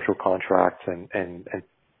 social contracts, and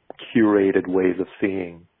curated ways of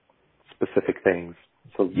seeing specific things.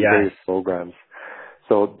 So various programs.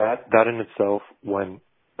 So that in itself, when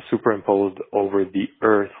superimposed over the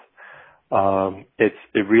Earth, it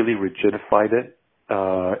really rigidified it,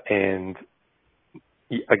 and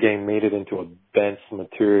again made it into a dense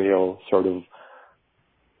material, sort of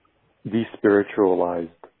despiritualized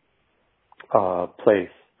place,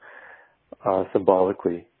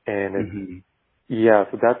 symbolically. And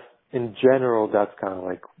so that's, in general, that's kind of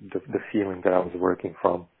like the feeling that I was working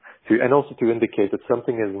from, and also to indicate that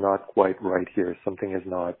something is not quite right here. Something is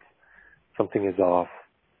off.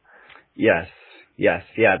 Yes. Yeah,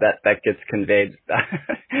 that gets conveyed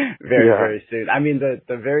very soon. I mean,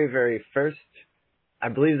 the very first, I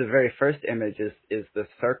believe the very first image is the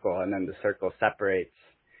circle, and then the circle separates.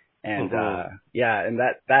 And, and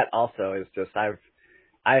that also is just,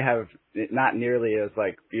 I have not nearly as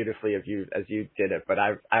like beautifully as you did it, but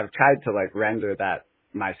I've tried to like render that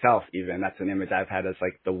myself even. That's an image I've had as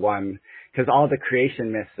like the one, because all the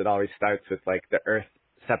creation myths, it always starts with like the earth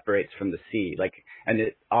separates from the sea, like, and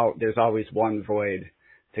there's always one void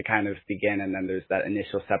to kind of begin, and then there's that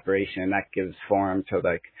initial separation, and that gives form to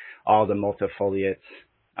like all the multifoliate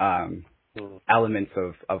elements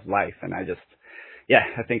of life. And I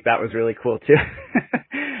think that was really cool too.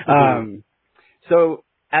 So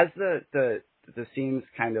as the scenes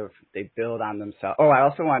kind of, they build on themselves. Oh, I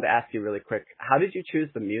also wanted to ask you really quick, how did you choose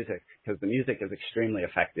the music? Because the music is extremely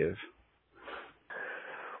effective.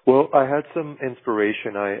 Well, I had some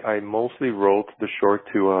inspiration. I mostly wrote the short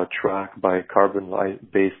to a track by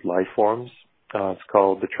carbon-based life forms.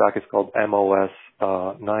 The track is called MOS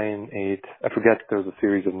 98. I forget, there's a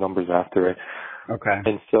series of numbers after it. Okay.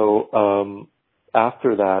 And so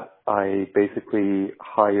after that, I basically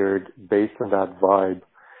hired, based on that vibe,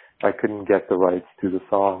 I couldn't get the rights to the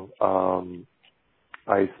song.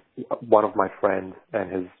 One of my friends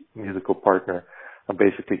and his musical partner, I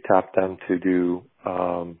basically tapped them to do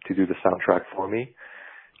the soundtrack for me.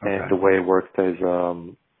 Okay. And the way it worked is,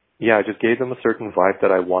 I just gave them a certain vibe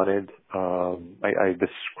that I wanted. I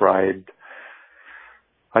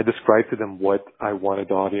described to them what I wanted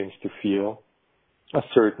the audience to feel, a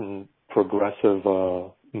certain progressive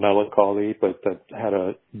melancholy, but that had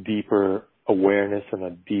a deeper awareness and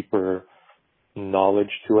a deeper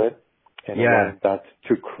knowledge to it. And I wanted that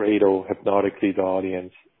to cradle hypnotically the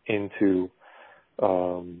audience into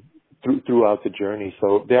throughout the journey.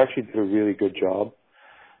 So they actually did a really good job.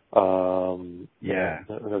 In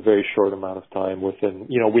a very short amount of time. Within,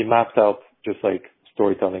 we mapped out, just like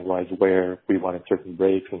storytelling wise, where we wanted certain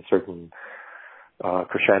breaks and certain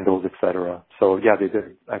crescendos, etc. So they did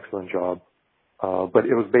an excellent job. But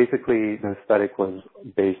it was basically, the aesthetic was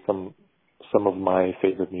based on some of my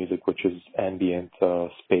favorite music, which is ambient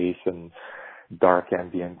space and dark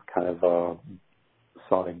ambient kind of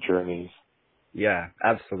sonic journeys. Yeah,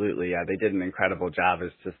 absolutely. Yeah, they did an incredible job.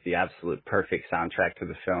 It's just the absolute perfect soundtrack to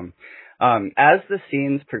the film. As the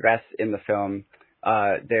scenes progress in the film,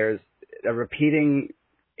 there's a repeating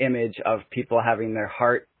image of people having their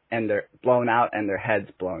heart and their blown out and their heads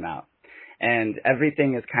blown out. And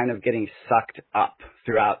everything is kind of getting sucked up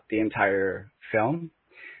throughout the entire film.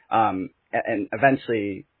 And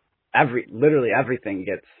eventually literally everything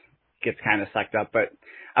gets kind of sucked up. But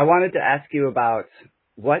I wanted to ask you about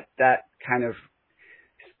what that kind of,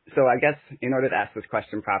 so I guess in order to ask this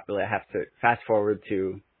question properly, I have to fast forward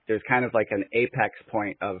to, there's kind of like an apex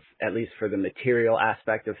point of, at least for the material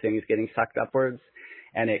aspect of things getting sucked upwards.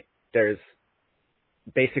 And there's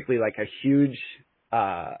basically like a huge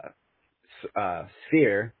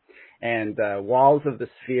sphere, and the walls of the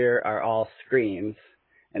sphere are all screens,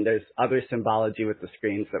 and there's other symbology with the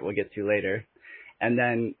screens that we'll get to later. And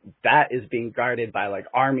then that is being guarded by like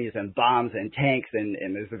armies and bombs and tanks, and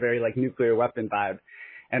there's a very like nuclear weapon vibe.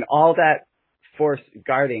 And all that force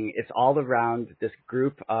guarding, it's all around this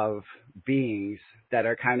group of beings that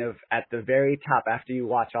are kind of at the very top. After you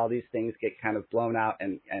watch all these things get kind of blown out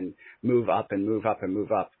and move up and move up and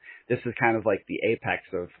move up, this is kind of like the apex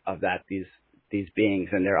of that, these beings.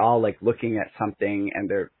 And they're all like looking at something, and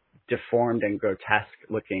they're deformed and grotesque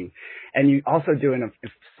looking. And you also do a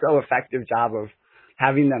so effective job of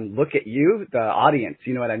having them look at you, the audience,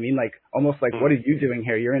 you know what I mean? Like almost like, what are you doing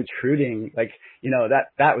here? You're intruding. Like,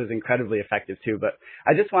 that was incredibly effective too. But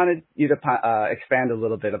I just wanted you to expand a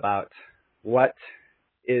little bit about what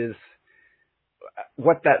is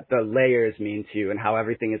what the layers mean to you and how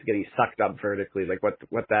everything is getting sucked up vertically, like what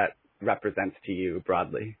that represents to you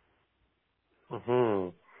broadly.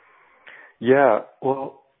 Yeah.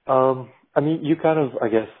 Well, I mean, I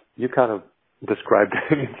guess you kind of described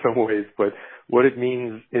it in some ways, but what it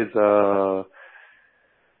means is, the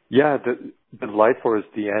life force,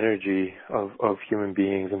 the energy of human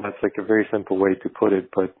beings, and that's like a very simple way to put it,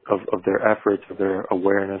 but of their efforts, of their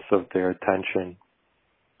awareness, of their attention,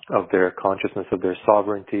 of their consciousness, of their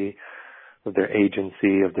sovereignty, of their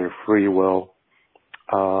agency, of their free will,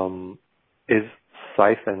 is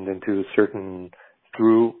siphoned into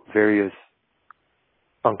through various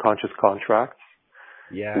unconscious contracts,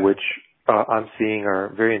 which I'm seeing are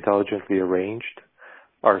very intelligently arranged,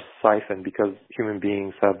 are siphoned because human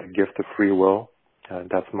beings have the gift of free will.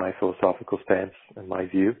 That's my philosophical stance and my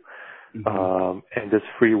view. And this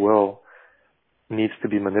free will needs to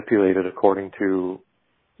be manipulated according to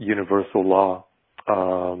universal law.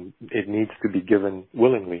 It needs to be given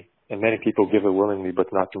willingly. And many people give it willingly,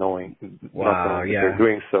 but not knowing that they're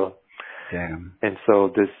doing so. Damn. And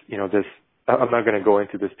so I'm not going to go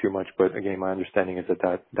into this too much, but again, my understanding is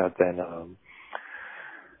that then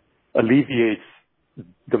alleviates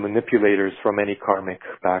the manipulators from any karmic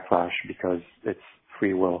backlash because it's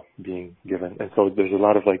free will being given. And so there's a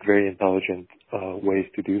lot of like very intelligent ways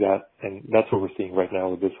to do that. And that's what we're seeing right now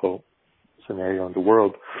with this whole scenario in the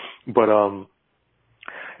world. But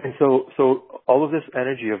and so all of this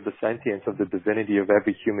energy of the sentience, of the divinity of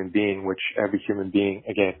every human being, which every human being,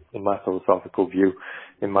 again, in my philosophical view,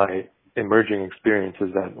 in my emerging experience,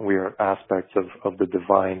 is that we are aspects of the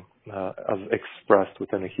divine, expressed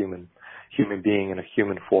within a human being in a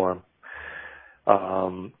human form.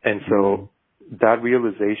 And so that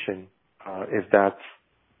realization, if that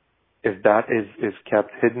is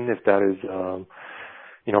kept hidden, if that is,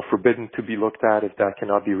 forbidden to be looked at, if that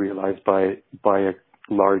cannot be realized by a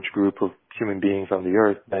large group of human beings on the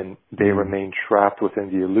earth, then they remain trapped within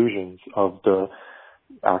the illusions of the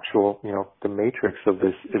actual, the matrix of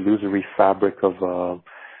this illusory fabric of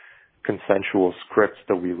consensual scripts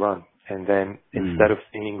that we run. And then instead of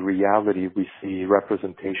seeing reality, we see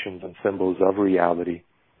representations and symbols of reality.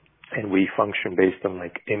 And we function based on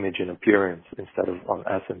like image and appearance instead of on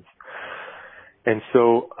essence. And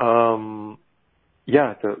so,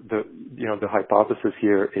 the hypothesis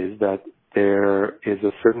here is that there is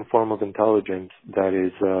a certain form of intelligence that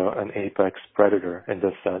is an apex predator in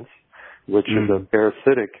this sense, which is a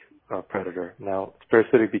parasitic predator. Now, it's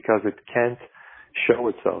parasitic because it can't show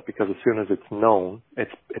itself, because as soon as it's known,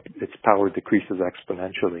 its power decreases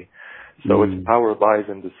exponentially. So its power lies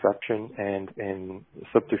in deception and in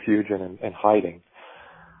subterfuge and hiding,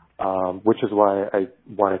 which is why I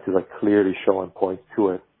wanted to like clearly show and point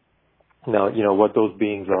to it. Now, what those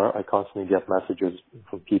beings are, I constantly get messages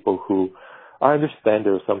from people who, I understand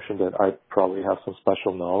their assumption that I probably have some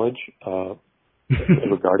special knowledge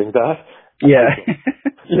regarding that. Yeah.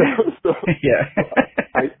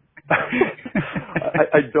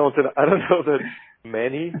 I don't know that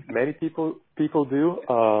many people do,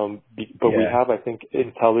 but we have, I think,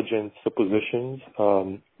 intelligent suppositions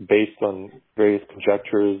based on various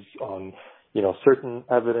conjectures on certain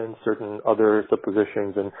evidence, certain other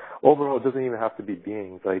suppositions, and overall it doesn't even have to be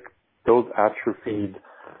beings. Like those atrophied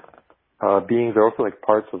beings are also like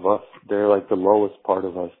parts of us. They're like the lowest part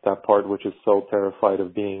of us, that part which is so terrified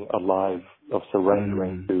of being alive, of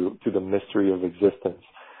surrendering to the mystery of existence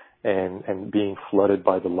and being flooded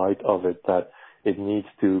by the light of it, that it needs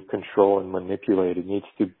to control and manipulate. It needs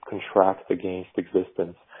to contract against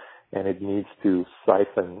existence. And it needs to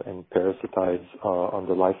siphon and parasitize on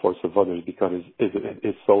the life force of others because it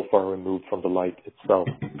is so far removed from the light itself.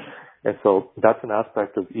 And so that's an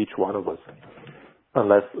aspect of each one of us,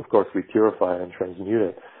 unless, of course, we purify and transmute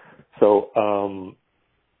it. So, I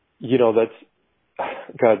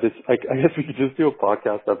guess we could just do a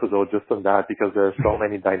podcast episode just on that because there are so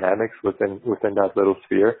many dynamics within that little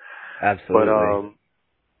sphere. Absolutely.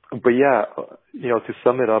 But yeah, to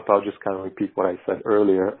sum it up, I'll just kind of repeat what I said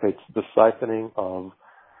earlier. It's the siphoning of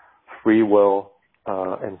free will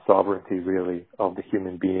and sovereignty, really, of the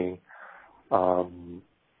human being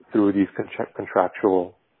through these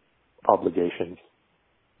contractual obligations.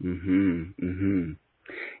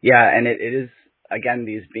 Yeah, and it is, again,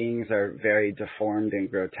 these beings are very deformed and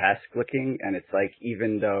grotesque looking, and it's like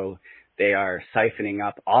even though they are siphoning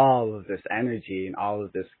up all of this energy and all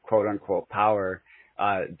of this quote-unquote power,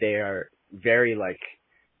 they are very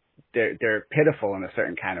they're pitiful in a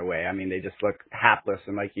certain kind of way. I mean, they just look hapless,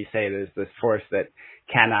 and like you say, there's this force that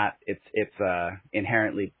cannot. It's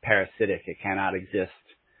inherently parasitic. It cannot exist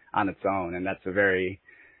on its own, and that's a very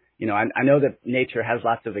I know that nature has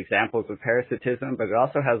lots of examples of parasitism, but it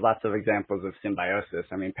also has lots of examples of symbiosis.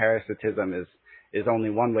 I mean, parasitism is only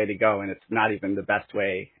one way to go, and it's not even the best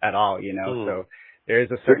way at all, So there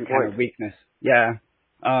is a certain kind of weakness. Yeah.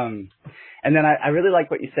 And then I really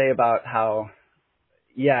like what you say about how,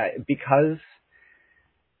 because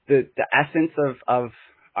the essence of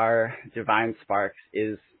our divine sparks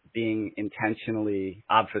is being intentionally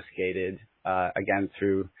obfuscated, again,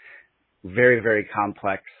 through very, very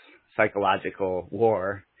complex psychological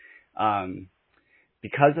war.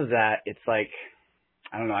 Because of that, it's like,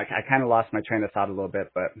 I don't know, I kind of lost my train of thought a little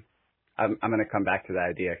bit, but I'm going to come back to that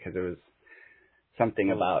idea because it was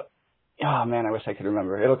something about, oh man, I wish I could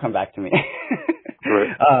remember. It'll come back to me.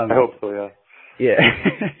 Right. I hope so, yeah. Yeah.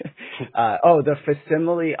 The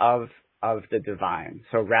facsimile of the divine.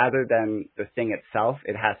 So rather than the thing itself,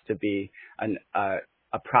 it has to be an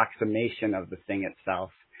approximation of the thing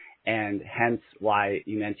itself. And hence why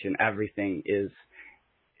you mentioned everything is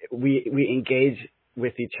we engage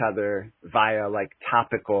with each other via like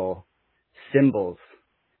topical symbols,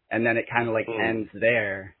 and then it kind of like ends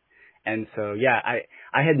there. And so,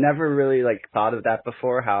 I had never really like thought of that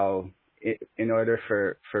before, how in order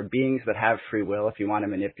for beings that have free will, if you want to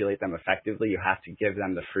manipulate them effectively, you have to give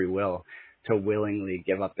them the free will to willingly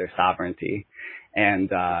give up their sovereignty.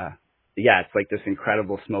 And, it's like this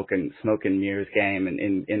incredible smoke and mirrors game. And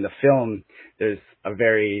in the film, there's a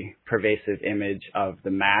very pervasive image of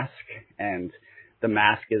the mask, and the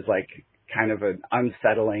mask is like kind of an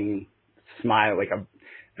unsettling smile, like a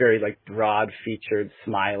very like broad featured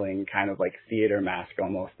smiling kind of like theater mask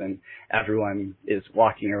almost. And everyone is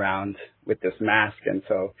walking around with this mask. And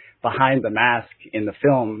so behind the mask in the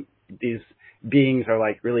film, these beings are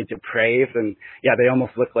like really depraved, and they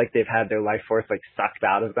almost look like they've had their life force like sucked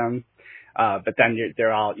out of them. But then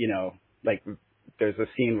they're all, like there's a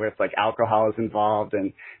scene where it's like alcohol is involved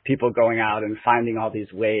and people going out and finding all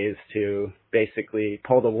these ways to basically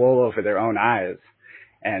pull the wool over their own eyes.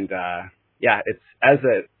 And, it's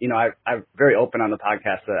I'm very open on the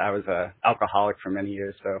podcast that I was a alcoholic for many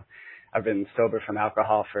years. So I've been sober from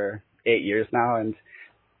alcohol for 8 years now. And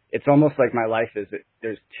it's almost like my life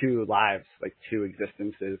there's two lives, like two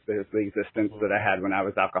existences. There's the existence that I had when I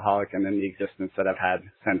was alcoholic, and then the existence that I've had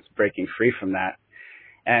since breaking free from that.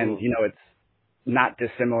 And, it's not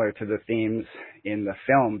dissimilar to the themes in the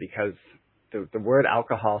film, because the word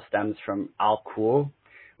alcohol stems from al-kul,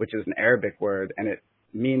 which is an Arabic word, and it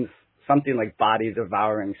means something like body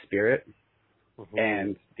devouring spirit.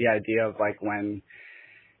 And the idea of like when,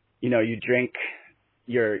 you drink,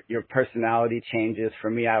 your personality changes. For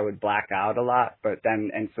me, I would black out a lot, so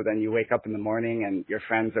then you wake up in the morning and your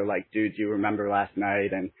friends are like, dude, do you remember last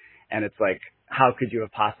night? And it's like, how could you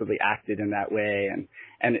have possibly acted in that way?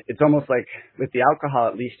 And it's almost like with the alcohol,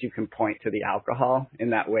 at least you can point to the alcohol in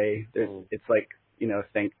that way. It's like,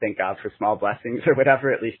 thank God for small blessings or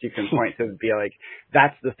whatever. At least you can point to be like,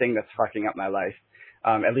 that's the thing that's fucking up my life.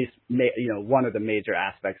 At least, one of the major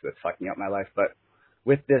aspects that's fucking up my life. But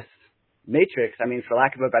with this matrix, I mean, for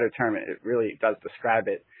lack of a better term, it really does describe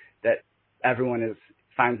it, that everyone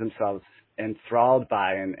finds themselves enthralled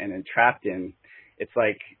by and entrapped in. It's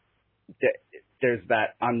like there's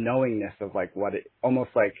that unknowingness of like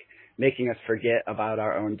almost like making us forget about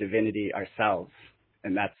our own divinity ourselves.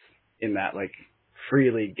 And that's in that like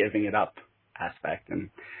freely giving it up aspect. And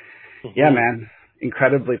man,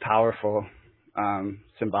 incredibly powerful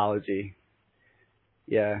symbology.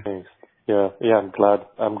 Yeah. Thanks. Yeah, I'm glad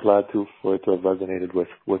for it to have resonated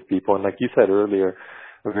with people. And like you said earlier,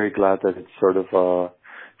 I'm very glad that it's sort of,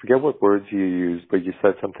 forget what words you used, but you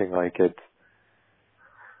said something like it,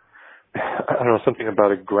 I don't know, something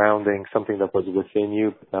about it grounding, something that was within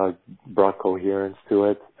you, but now it brought coherence to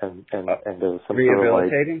it. And there was some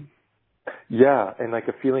rehabilitating? Sort of and like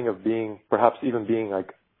a feeling of being, perhaps even being like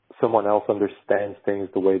someone else understands things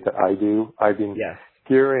the way that I do. I've been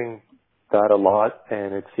hearing that a lot,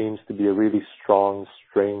 and it seems to be a really strong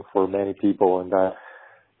strain for many people, and that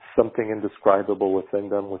something indescribable within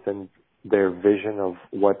them, within their vision of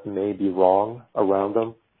what may be wrong around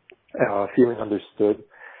them, feeling understood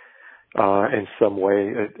in some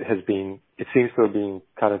way, it seems to have been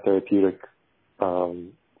kind of therapeutic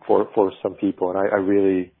for some people,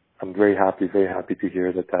 and I'm very happy to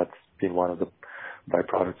hear that that's been one of the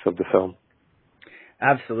byproducts of the film.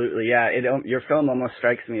 Absolutely, yeah. Your film almost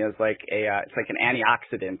strikes me as like it's like an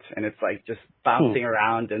antioxidant, and it's like just bouncing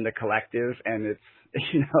around in the collective, and it's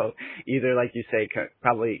either like you say,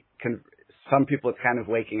 some people it's kind of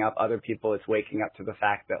waking up, other people it's waking up to the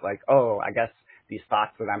fact that like, oh, I guess these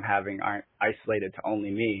thoughts that I'm having aren't isolated to only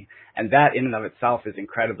me, and that in and of itself is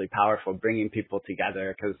incredibly powerful, bringing people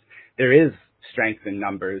together, because there is strength in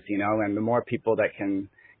numbers, and the more people that can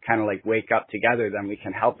kind of like wake up together, then we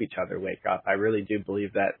can help each other wake up. I really do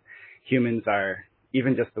believe that humans are,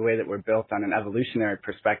 even just the way that we're built on an evolutionary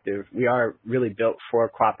perspective, we are really built for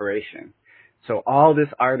cooperation. So all this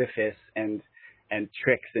artifice and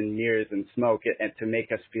tricks and mirrors and smoke and to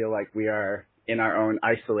make us feel like we are in our own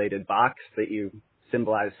isolated box that you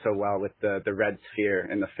symbolize so well with the red sphere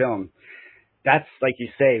in the film, that's, like you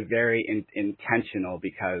say, very intentional,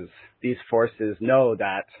 because these forces know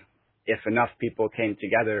that if enough people came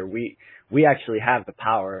together, we actually have the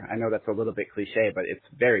power. I know that's a little bit cliche, but it's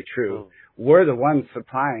very true. We're the ones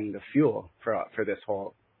supplying the fuel for this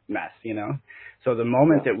whole mess, So the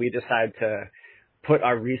moment that we decide to put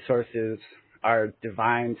our resources, our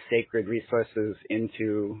divine, sacred resources,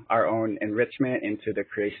 into our own enrichment, into the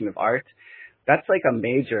creation of art, that's like a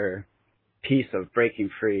major piece of breaking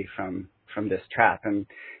free from this trap. And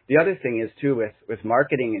the other thing is too, with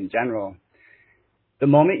marketing in general, the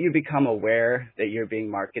moment you become aware that you're being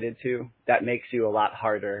marketed to, that makes you a lot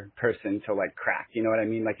harder person to like crack. You know what I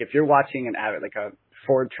mean? Like if you're watching an ad, like a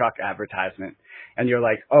Ford truck advertisement, and you're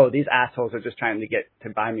like, oh, these assholes are just trying to get to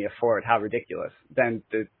buy me a Ford, how ridiculous, then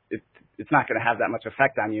it's not going to have that much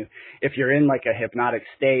effect on you. If you're in like a hypnotic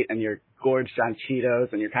state and you're gorged on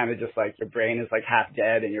Cheetos and you're kind of just like, your brain is like half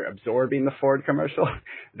dead and you're absorbing the Ford commercial,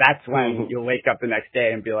 that's when you'll wake up the next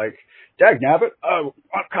day and be like, dagnabbit, I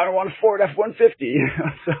kind of want a Ford F-150.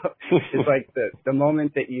 So it's like the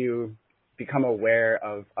moment that you become aware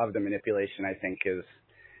of the manipulation, I think is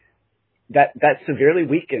that severely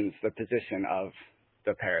weakens the position of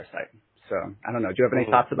the parasite. So I don't know. Do you have any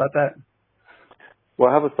thoughts about that? Well,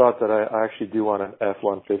 I have a thought that I actually do want an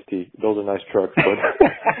F-150. Those are nice trucks, but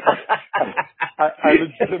I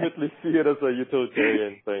legitimately see it as a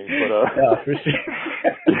utilitarian thing. But yeah, for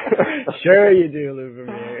sure. Sure you do, Lou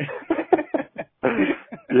Vermeer.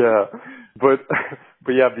 Yeah, but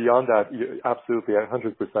yeah, beyond that, absolutely,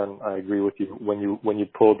 100%, I agree with you. When you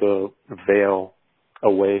pull the veil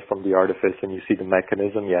away from the artifice and you see the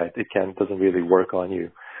mechanism, yeah, it doesn't really work on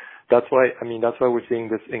you. That's why we're seeing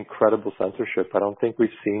this incredible censorship. I don't think we've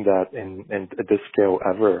seen that in at this scale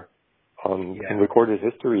ever, in recorded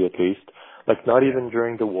history at least. Like not even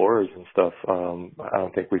during the wars and stuff. I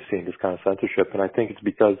don't think we've seen this kind of censorship, and I think it's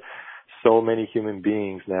because so many human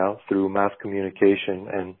beings now, through mass communication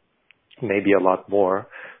and maybe a lot more,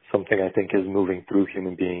 something I think is moving through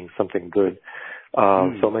human beings, something good.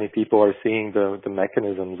 So many people are seeing the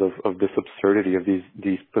mechanisms of this absurdity of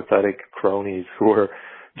these pathetic cronies who are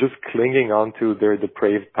just clinging onto their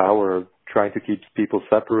depraved power, trying to keep people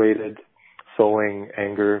separated, sowing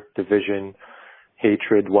anger, division,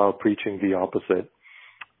 hatred while preaching the opposite,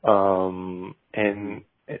 and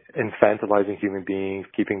infantilizing human beings,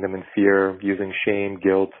 keeping them in fear, using shame,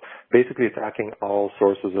 guilt, basically attacking all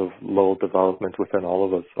sources of low development within all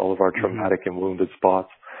of us, all of our traumatic and wounded spots.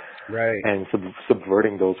 Right. And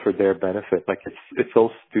subverting those for their benefit. Like it's so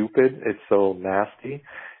stupid, it's so nasty,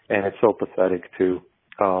 and it's so pathetic too.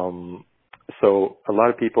 So a lot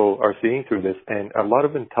of people are seeing through this, and a lot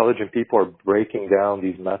of intelligent people are breaking down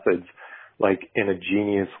these methods like in a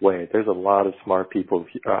genius way. There's a lot of smart people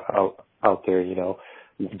out there,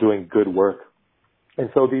 doing good work.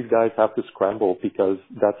 And so these guys have to scramble because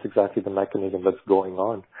that's exactly the mechanism that's going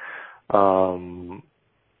on.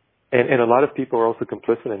 And a lot of people are also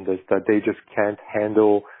complicit in this, that they just can't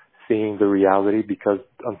handle seeing the reality because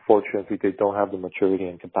unfortunately they don't have the maturity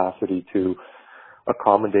and capacity to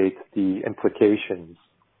accommodate the implications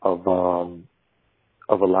of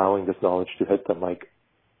allowing this knowledge to hit them. Like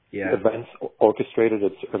events orchestrated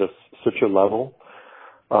at such a level,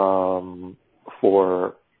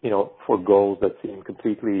 for goals that seem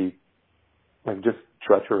completely like just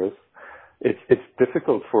treacherous. It's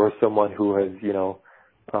difficult for someone who has,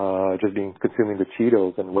 just been consuming the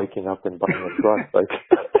Cheetos and waking up and buying a truck. Like,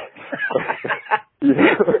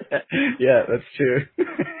 Yeah, that's true.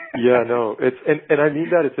 Yeah, no, and I mean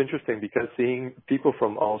that it's interesting because seeing people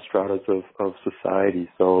from all stratas of society,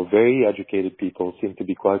 so very educated people seem to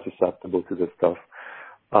be quite susceptible to this stuff.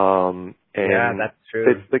 And yeah, that's true.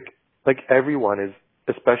 It's like everyone is,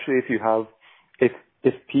 especially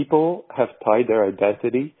if people have tied their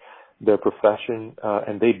identity, their profession,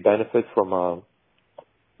 and they benefit from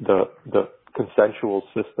the consensual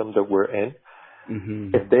system that we're in.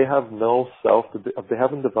 Mm-hmm. If they have no self, if they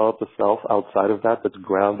haven't developed a self outside of that that's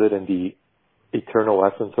grounded in the eternal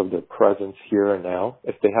essence of their presence here and now,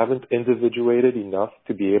 if they haven't individuated enough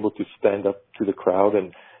to be able to stand up to the crowd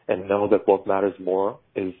and know that what matters more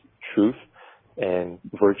is truth and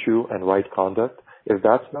virtue and right conduct, if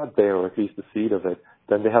that's not there, or at least the seed of it,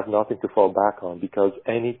 then they have nothing to fall back on, because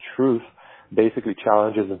any truth basically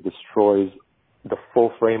challenges and destroys the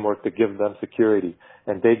full framework to give them security.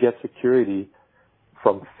 And they get security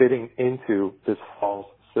from fitting into this false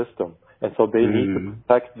system. And so they need to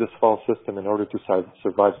protect this false system in order to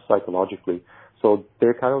survive psychologically. So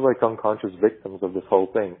they're kind of like unconscious victims of this whole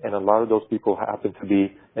thing. And a lot of those people happen to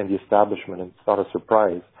be in the establishment, and it's not a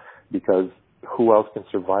surprise because who else can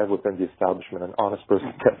survive within the establishment? An honest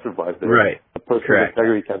person can't survive there. Right. A person with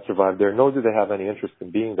integrity can't survive there, nor do they have any interest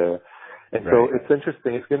in being there. And so it's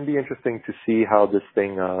interesting. It's going to be interesting to see how this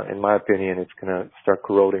thing, in my opinion, it's going to start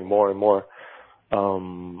corroding more and more.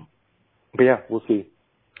 But yeah, we'll see.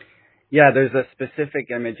 Yeah, there's a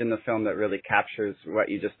specific image in the film that really captures what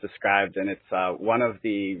you just described, and it's one of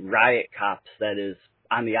the riot cops that is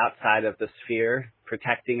on the outside of the sphere,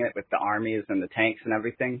 protecting it with the armies and the tanks and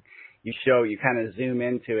everything. You kind of zoom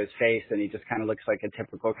into his face, and he just kind of looks like a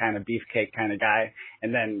typical kind of beefcake kind of guy,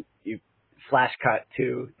 and then you flash cut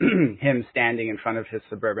to him standing in front of his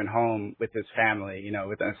suburban home with his family, you know,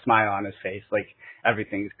 with a smile on his face, like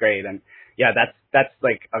everything's great. And yeah, that's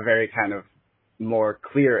like a very kind of more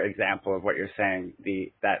clear example of what you're saying,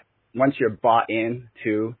 that once you're bought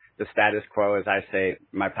into the status quo, as I say,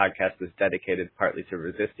 my podcast is dedicated partly to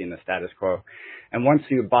resisting the status quo. And once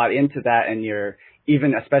you're bought into that, and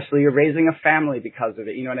especially you're raising a family because of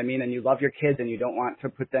it, you know what I mean? And you love your kids and you don't want to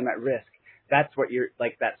put them at risk. That's what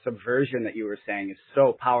that subversion that you were saying is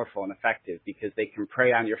so powerful and effective, because they can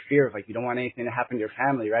prey on your fear of, like, you don't want anything to happen to your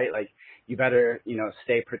family, right? Like, you better,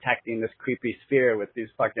 stay protecting this creepy sphere with these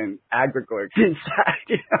fucking agrigorgs inside,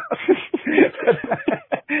 you know?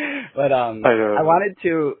 But I wanted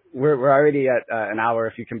to, we're already at an hour,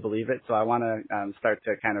 if you can believe it. So I want to start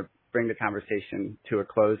to kind of bring the conversation to a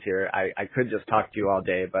close here. I could just talk to you all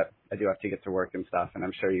day, but I do have to get to work and stuff. And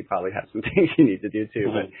I'm sure you probably have some things you need to do too.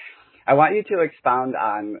 But I want you to expound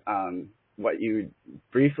on what you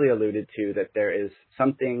briefly alluded to, that there is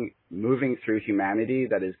something moving through humanity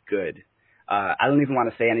that is good. I don't even want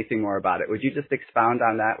to say anything more about it. Would you just expound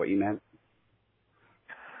on that, what you meant?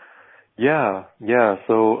 Yeah.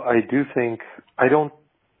 So I do think, I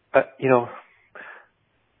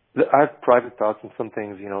have private thoughts on some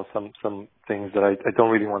things, some things that I don't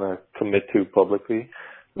really want to commit to publicly,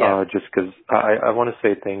 just because I want to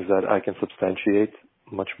say things that I can substantiate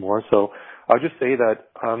much more. So I'll just say that,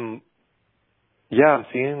 I'm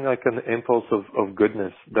seeing like an impulse of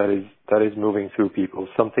goodness that is moving through people,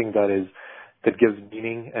 something that gives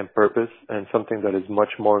meaning and purpose, and something that is much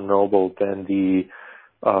more noble than the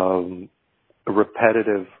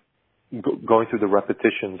repetitive, going through the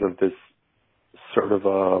repetitions of this sort of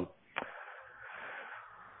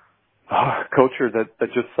culture that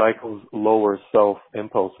just cycles lower self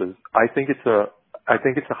impulses. I think it's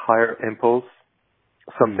a higher impulse,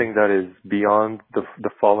 something that is beyond the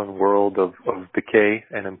fallen world of decay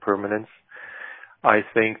and impermanence. I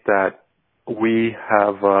think that we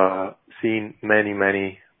have seen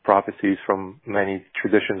many prophecies from many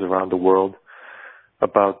traditions around the world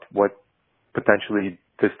about what potentially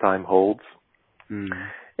this time holds.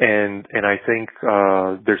 And I think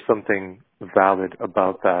there's something valid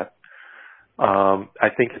about that. I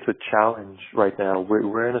think it's a challenge right now.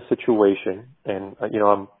 We're in a situation, and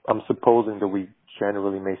I'm supposing that we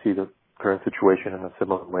generally may see the current situation in a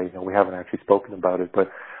similar way. We haven't actually spoken about it,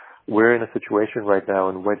 but we're in a situation right now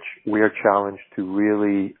in which we are challenged to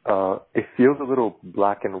really, it feels a little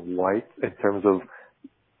black and white in terms of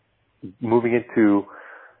moving into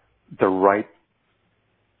the right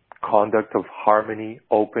conduct of harmony,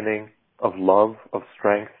 opening, of love, of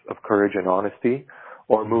strength, of courage and honesty,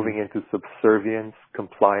 or moving into subservience,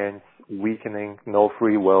 compliance, weakening, no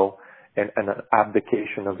free will, and an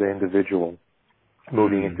abdication of the individual,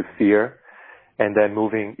 moving into fear, and then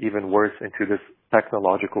moving even worse into this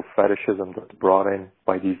technological fetishism that's brought in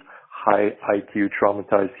by these high IQ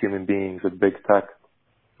traumatized human beings at big tech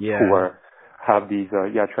who have these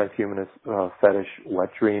transhumanist fetish wet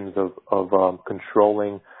dreams of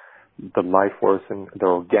controlling the life force and the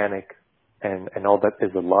organic and all that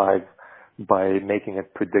is alive by making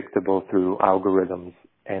it predictable through algorithms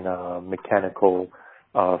and mechanical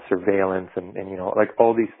surveillance and like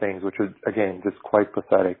all these things, which are again just quite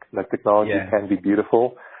pathetic. Like technology can be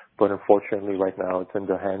beautiful, but unfortunately right now it's in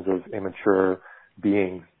the hands of immature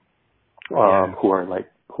beings who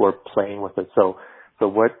are playing with it. So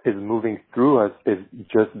what is moving through us is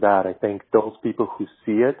just that. I think those people who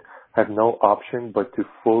see it have no option but to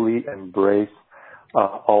fully embrace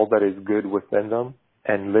all that is good within them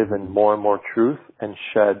and live in more and more truth and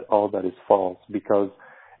shed all that is false, because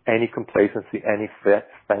any complacency, any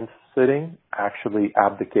fence sitting actually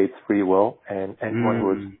abdicates free will, and anyone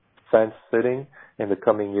who is fence sitting in the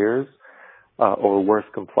coming years or worse,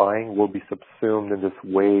 complying, will be subsumed in this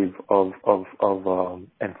wave of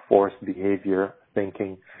enforced behavior,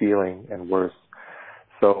 thinking, feeling, and worse.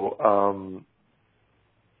 So,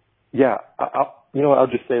 I'll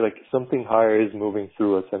just say, like, something higher is moving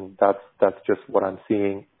through us, and that's just what I'm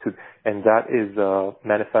seeing. And that is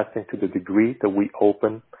manifesting to the degree that we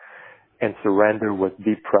open and surrender with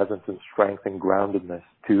deep presence and strength and groundedness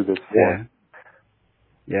to this form.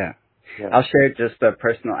 Yeah. I'll share just a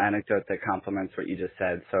personal anecdote that complements what you just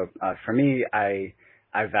said. So for me, I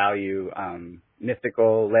value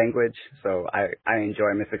mythical language. So I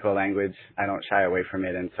enjoy mythical language. I don't shy away from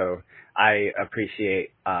it. And so I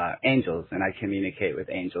appreciate angels, and I communicate with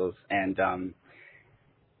angels. And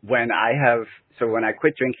when I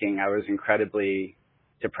quit drinking, I was incredibly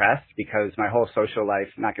depressed because my whole social life,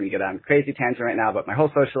 I'm not going to get on a crazy tangent right now, but my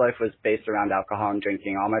whole social life was based around alcohol and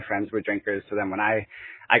drinking. All my friends were drinkers. So then when I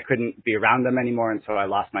couldn't be around them anymore, and so I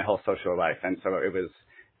lost my whole social life. And so it was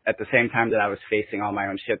at the same time that I was facing all my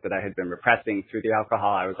own shit that I had been repressing through the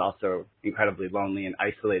alcohol, I was also incredibly lonely and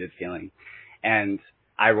isolated feeling. And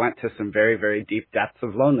I went to some very, very deep depths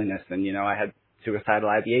of loneliness, and, I had suicidal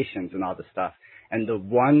ideations and all this stuff. And the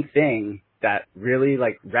one thing that really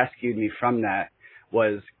rescued me from that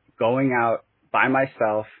was going out by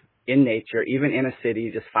myself in nature, even in a city,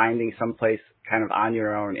 just finding someplace kind of on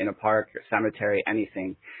your own in a park or cemetery,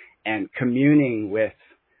 anything, and communing with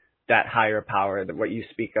that higher power, that what you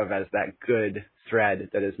speak of as that good thread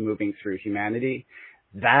that is moving through humanity.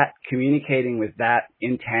 That communicating with that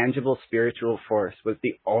intangible spiritual force was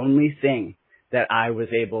the only thing that I was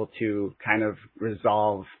able to kind of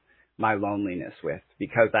resolve my loneliness with,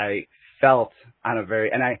 because I felt on a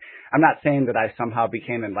very, and I'm not saying that I somehow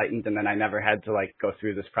became enlightened and then I never had to go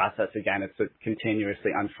through this process again. It's a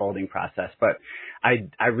continuously unfolding process. But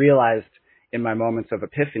I realized in my moments of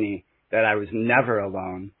epiphany that I was never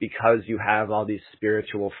alone, because you have all these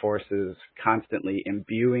spiritual forces constantly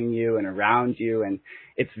imbuing you and around you. And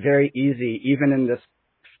it's very easy, even in this,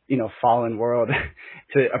 fallen world,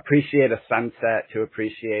 to appreciate a sunset, to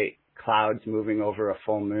appreciate clouds moving over a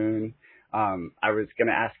full moon. I was going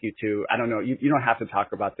to ask you to, I don't know, you don't have to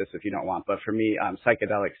talk about this if you don't want, but for me,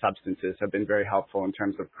 psychedelic substances have been very helpful in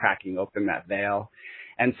terms of cracking open that veil.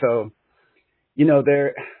 And so,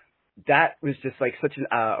 that was just such an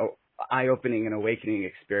eye-opening and awakening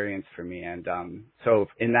experience for me. And so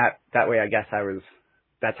in that way, I guess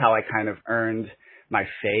that's how I kind of earned my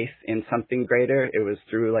faith in something greater. It was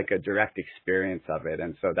through a direct experience of it.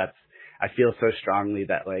 And so I feel so strongly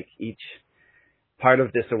that each part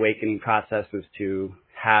of this awakening process is to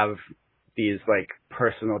have these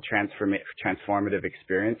personal transformative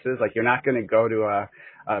experiences. You're not going to go to a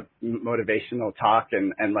motivational talk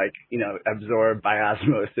and absorb by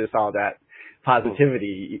osmosis all that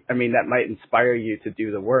positivity. I mean, that might inspire you to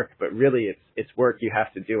do the work, but really it's work you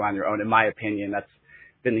have to do on your own. In my opinion, that's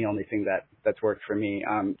been the only thing that's worked for me.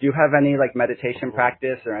 Do you have any meditation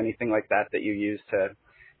practice or anything like that you use to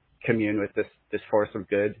commune with this force of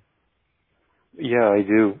good? Yeah, I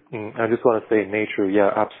do. I just want to say nature. Yeah,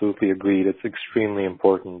 absolutely agreed. It's extremely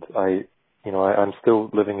important. I'm still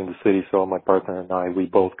living in the city, so my partner and I,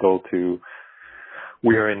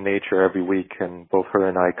 we are in nature every week, and both her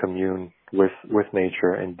and I commune with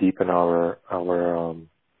nature and deepen our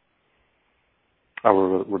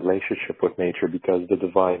relationship with nature, because the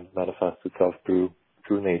divine manifests itself through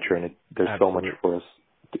nature, and there's Absolutely. so much for us.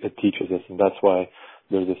 It teaches us, and that's why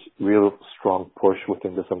there's this real strong push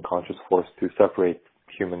within this unconscious force to separate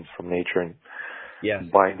humans from nature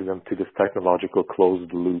and bind them to this technological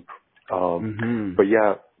closed loop. But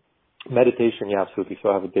yeah, meditation, yeah, absolutely. So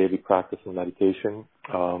I have a daily practice in meditation.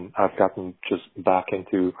 I've gotten just back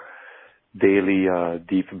into daily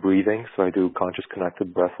deep breathing. So I do conscious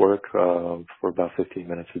connected breath work for about 15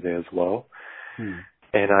 minutes a day as well.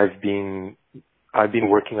 And I've been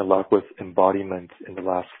working a lot with embodiment in the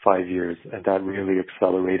last 5 years, and that really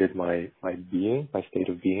accelerated my state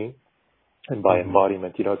of being. And by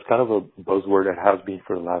embodiment, it's kind of a buzzword that has been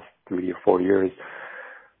for the last 3 or 4 years.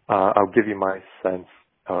 I'll give you my sense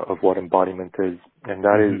of what embodiment is, and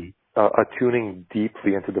that is attuning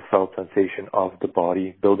deeply into the felt sensation of the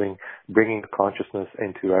body, bringing consciousness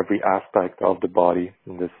into every aspect of the body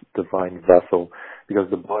in this divine vessel, because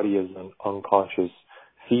the body is an unconscious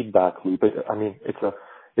feedback loop. It's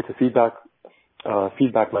a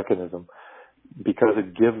feedback mechanism, because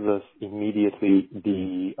it gives us immediately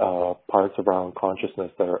the parts of our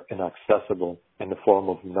unconsciousness that are inaccessible in the form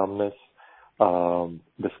of numbness,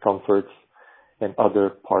 discomforts, and other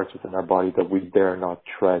parts within our body that we dare not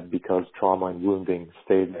tread because trauma and wounding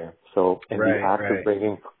stay there. So in the act of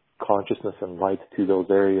bringing consciousness and light to those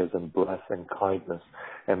areas and bless and kindness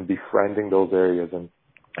and befriending those areas and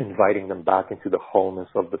inviting them back into the wholeness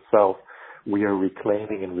of the self, we are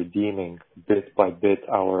reclaiming and redeeming bit by bit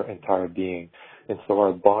our entire being. And so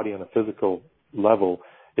our body on a physical level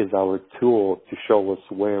is our tool to show us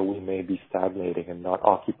where we may be stagnating and not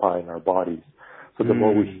occupying our bodies. So the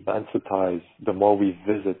more we sensitize, the more we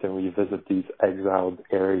visit and revisit these exiled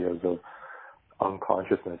areas of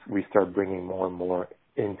unconsciousness, we start bringing more and more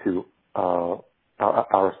into our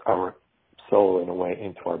soul, in a way,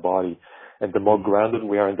 into our body. And the more grounded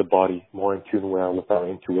we are in the body, more in tune we are with our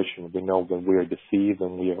intuition. We know when we are deceived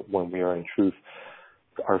and when we are in truth.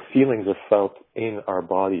 Our feelings are felt in our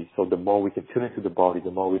body. So the more we can tune into the body,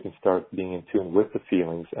 the more we can start being in tune with the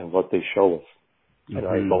feelings and what they show us and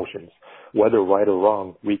our emotions. Whether right or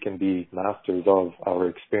wrong, we can be masters of our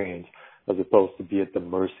experience as opposed to be at the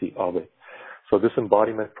mercy of it. So this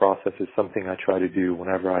embodiment process is something I try to do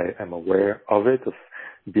whenever I am aware of it, of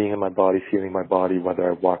being in my body, feeling my body, whether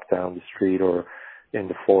I walk down the street or in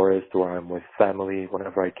the forest or I'm with family.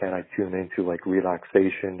 Whenever I can, I tune into like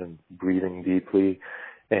relaxation and breathing deeply.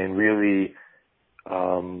 And really,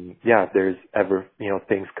 if there's ever,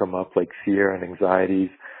 things come up like fear and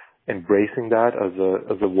anxieties, embracing that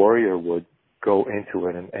as a warrior would, go into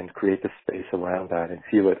it and create the space around that and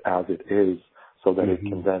feel it as it is so that it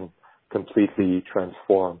can then completely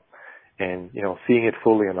transform. And, seeing it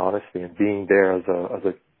fully and honestly and being there as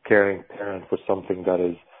a caring parent for something that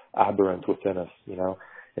is aberrant within us,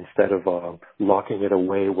 instead of locking it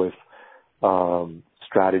away with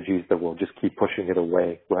strategies that will just keep pushing it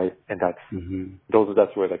away, right? And that's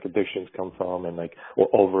where like addictions come from, and like, or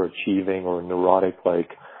overachieving or neurotic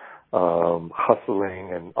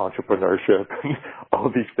hustling and entrepreneurship. All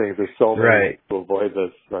these things. There's so many ways to avoid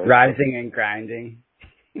this, right? Rising and grinding.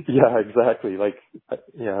 Yeah, exactly.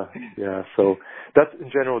 So that's in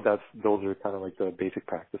general. Those are kind of like the basic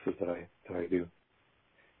practices that I do.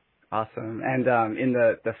 Awesome. And in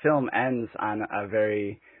the film ends on a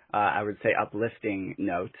very I would say uplifting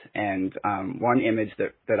note. And one image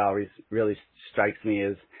that always really strikes me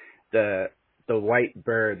is the white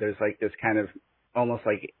bird. There's like this kind of almost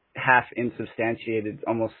like half insubstantiated,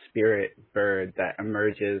 almost spirit bird that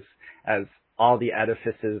emerges as all the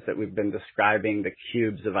edifices that we've been describing, the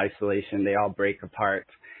cubes of isolation, they all break apart.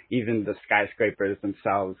 Even the skyscrapers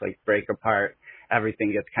themselves like break apart.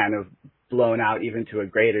 Everything gets kind of blown out even to a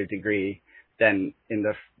greater degree than in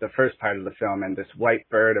the first part of the film, and this white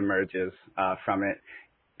bird emerges from it.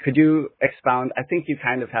 Could you expound? I think you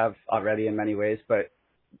kind of have already in many ways, but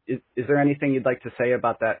is there anything you'd like to say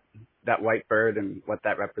about that white bird and what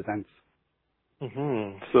that represents?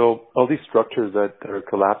 So all these structures that are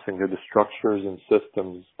collapsing, they're the structures and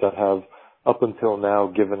systems that have up until now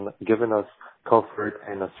given us comfort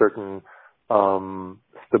and a certain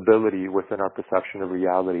stability within our perception of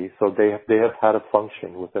reality. So they have had a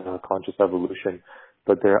function within our conscious evolution,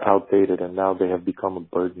 but they're outdated and now they have become a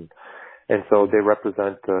burden. And so they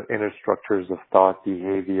represent the inner structures of thought,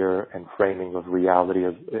 behavior, and framing of reality,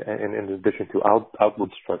 and in addition to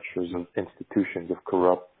outward structures of institutions, of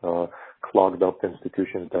corrupt, clogged up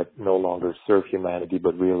institutions that no longer serve humanity,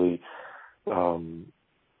 but really burden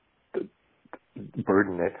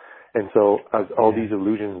it. And so as all these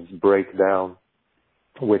illusions break down,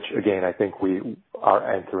 which again, I think we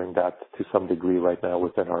are entering that to some degree right now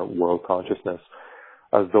within our world consciousness,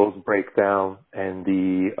 as those break down and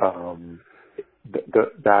the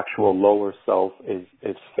actual lower self is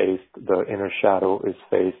faced, the inner shadow is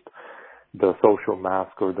faced, the social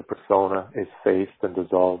mask or the persona is faced and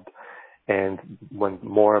dissolved. And when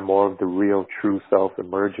more and more of the real true self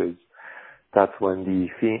emerges, that's when the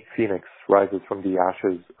phoenix rises from the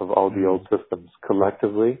ashes of all the old systems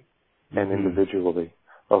collectively and individually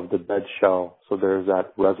of the dead shell. So there's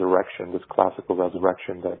that resurrection, this classical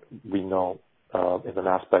resurrection that we know is an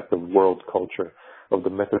aspect of world culture, of the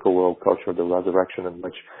mythical world culture, the resurrection in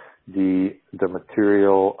which the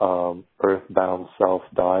material earthbound self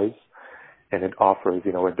dies, and it offers,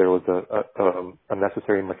 if there was a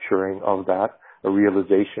necessary maturing of that, a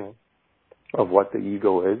realization of what the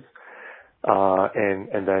ego is,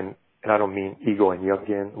 and then I don't mean ego in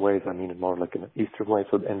Jungian ways, I mean it more like in an Eastern way.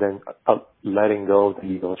 So, and then letting go of the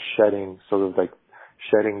ego, shedding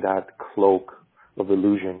that cloak of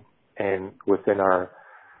illusion, and within our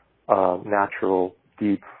natural,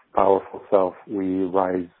 deep, powerful self, we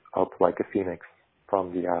rise up like a phoenix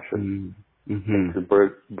from the ashes into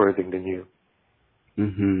birthing the new.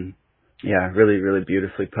 Yeah, really, really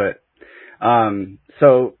beautifully put.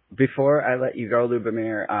 So before I let you go,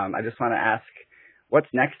 Lubomir, I just want to ask, what's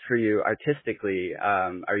next for you artistically?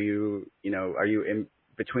 Are you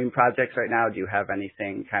between projects right now? Do you have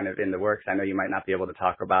anything kind of in the works? I know you might not be able to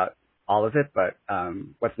talk about all of it, but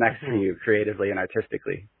what's next for you creatively and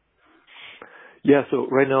artistically? Yeah, so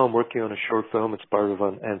right now I'm working on a short film. It's part of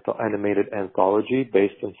an animated anthology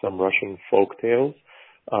based on some Russian folk tales.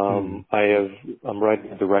 I'm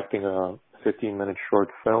writing and directing a 15-minute short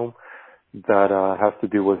film that has to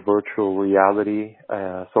do with virtual reality,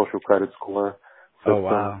 social credit score system, Oh,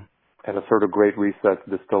 wow. and a sort of great reset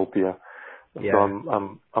dystopia. Yeah.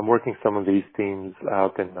 So I'm working some of these themes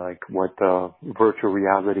out and like what virtual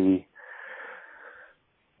reality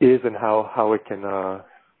is and how it can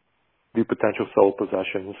do potential soul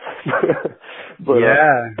possessions. But,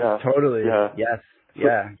 yeah, totally. Yeah. Yes. So,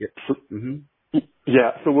 Yeah. so,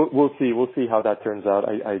 yeah. So we'll see. We'll see how that turns out.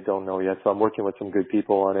 I don't know yet. So I'm working with some good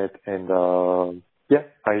people on it, and yeah,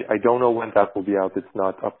 I don't know when that will be out. It's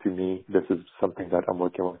not up to me. This is something that I'm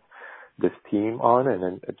working with this team on, and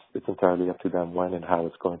then it's entirely up to them when and how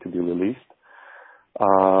it's going to be released.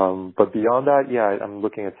 But beyond that, yeah, I'm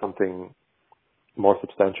looking at something more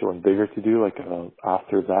substantial and bigger to do, like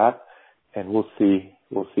after that, and we'll see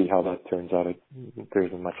how that turns out. There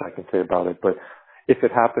isn't much I can say about it, but if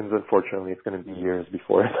it happens, unfortunately, it's going to be years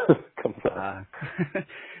before it comes out.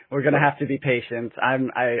 We're going to have to be patient. I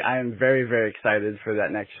am very, very excited for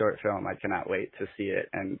that next short film. I cannot wait to see it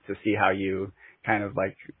and to see how you kind of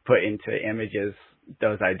like put into images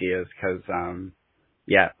those ideas, because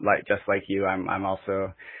yeah, just like you, I'm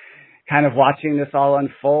also kind of watching this all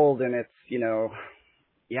unfold, and it's, you know,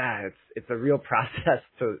 yeah, it's a real process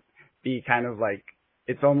to be kind of like,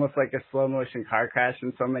 it's almost like a slow motion car crash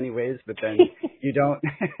in so many ways, but then you don't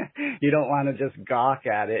want to just gawk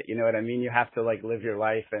at it. You know what I mean? You have to like live your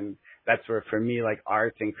life. And that's where, for me, like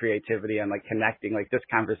art and creativity and like connecting, like this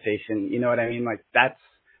conversation, you know what I mean? Like that's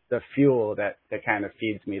the fuel that kind of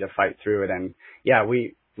feeds me to fight through it. And yeah,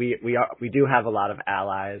 we do have a lot of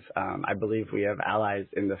allies. I believe we have allies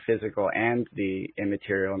in the physical and the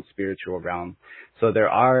immaterial and spiritual realm. So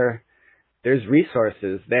there's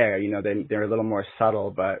resources there, you know, they're a little more subtle,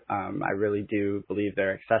 but I really do believe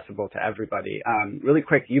they're accessible to everybody. Really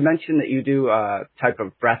quick, you mentioned that you do a type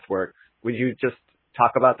of breath work. Would you just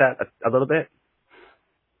talk about that a little bit?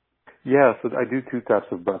 Yeah, so I do two types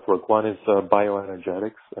of breath work. One is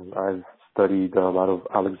bioenergetics, and I've studied a lot of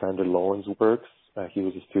Alexander Lowen's works. He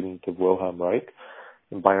was a student of Wilhelm Reich.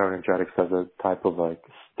 And bioenergetics has a type of like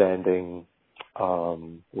standing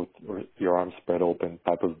with your arms spread open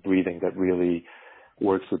type of breathing that really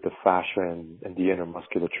works with the fascia and the inner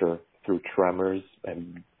musculature through tremors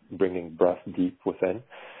and bringing breath deep within.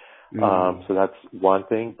 So that's one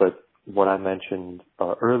thing. But what I mentioned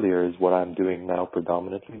earlier is what I'm doing now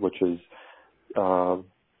predominantly, which is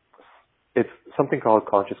it's something called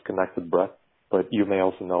conscious connected breath, but you may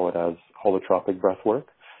also know it as holotropic breath work,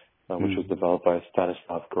 which was developed by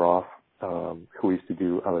Stanislav Grof, who used to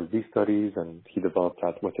do LSD studies, and he developed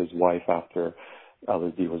that with his wife after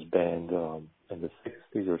LSD was banned in the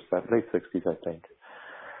 60s or late 60s, I think,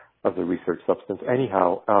 as a research substance.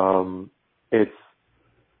 Anyhow, it's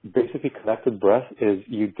basically connected breath is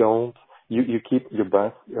you keep your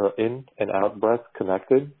breath, in and out breath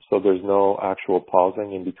connected, so there's no actual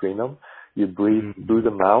pausing in between them. You breathe through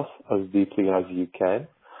the mouth as deeply as you can.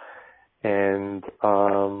 And,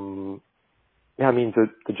 yeah, I mean,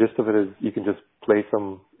 the gist of it is you can just play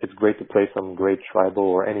it's great to play some great tribal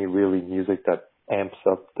or any really music that amps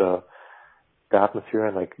up the atmosphere,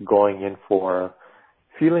 and like going in for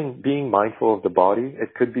being mindful of the body.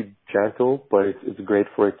 It could be gentle, but it's great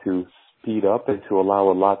for it to speed up and to allow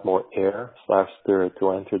a lot more air / spirit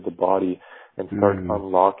to enter the body and start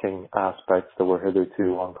unlocking aspects that were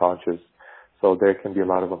hitherto unconscious. So there can be a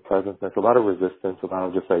lot of unpleasantness, a lot of resistance, a lot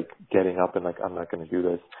of just like getting up and like, I'm not going to do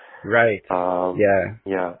this. Right.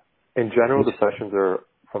 Yeah. In general, the sessions are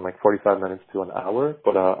from like 45 minutes to an hour,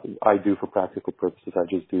 but I do, for practical purposes, I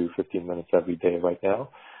just do 15 minutes every day right now.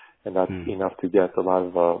 And that's enough to get a lot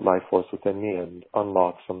of life force within me and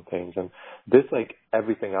unlock some things. And this, like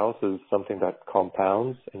everything else, is something that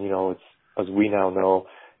compounds. And, you know, it's, as we now know,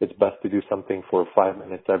 it's best to do something for 5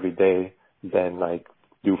 minutes every day than like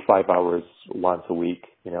do 5 hours once a week,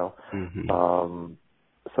 you know.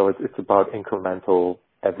 So it's about incremental,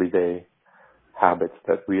 everyday habits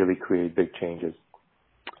that really create big changes.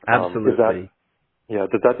 Absolutely.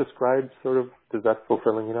 Does that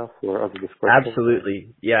fulfilling enough for other description?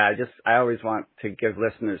 Absolutely. Yeah, I always want to give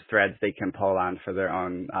listeners threads they can pull on for their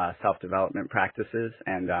own self-development practices.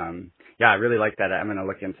 And yeah, I really like that. I'm going to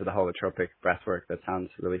look into the holotropic breathwork. That sounds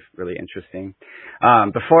really, really interesting.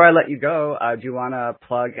 Before I let you go, do you want to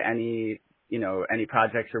plug any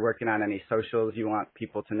projects you're working on, any socials you want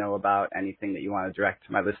people to know about, anything that you want to direct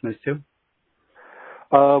my listeners to?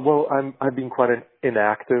 Well, I've been quite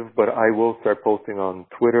inactive, but I will start posting on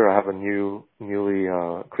Twitter. I have a newly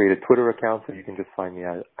created Twitter account, so you can just find me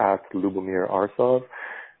at Lubomir Arsov.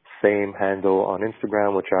 Same handle on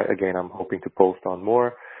Instagram, which I'm hoping to post on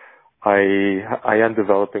more. I am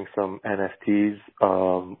developing some NFTs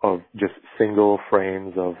of just single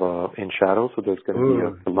frames of In Shadow, so there's going to be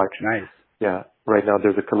a collection. Nice. Yeah, right now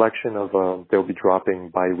there's a collection of they'll be dropping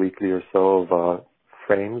bi-weekly or so of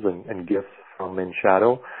frames and gifts from In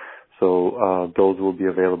Shadow. So those will be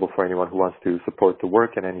available for anyone who wants to support the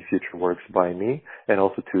work and any future works by me, and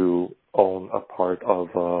also to own a part of.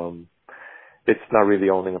 It's not really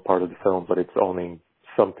owning a part of the film, but it's owning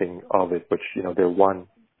something of it, which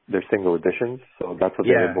they're single editions, so that's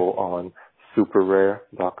available on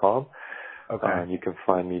superrare.com. Okay. And you can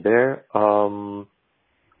find me there.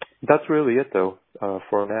 That's really it though,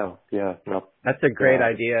 for now. Yeah. No. That's a great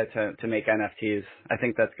idea to make NFTs. I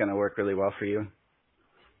think that's going to work really well for you.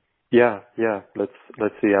 Yeah. Let's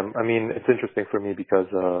see. I mean, it's interesting for me because,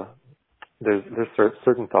 there's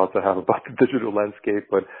certain thoughts I have about the digital landscape,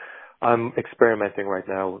 but I'm experimenting right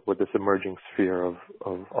now with this emerging sphere of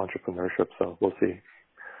entrepreneurship. So we'll see.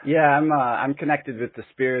 Yeah, I'm connected with the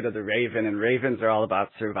spirit of the Raven, and Ravens are all about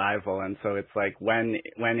survival. And so it's like when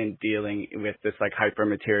in dealing with this like hyper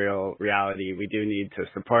material reality, we do need to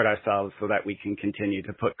support ourselves so that we can continue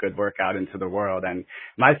to put good work out into the world. And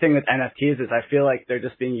my thing with NFTs is I feel like they're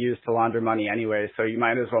just being used to launder money anyway. So you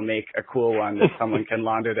might as well make a cool one that someone can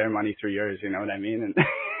launder their money through yours. You know what I mean? And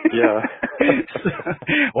yeah.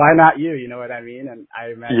 Why not you? You know what I mean? And I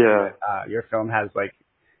imagine that, your film has like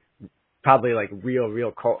probably like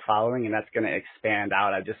real cult following, and that's going to expand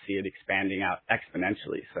out. I just see it expanding out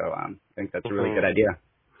exponentially. So I think that's a really good idea.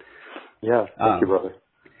 Yeah, thank you, brother.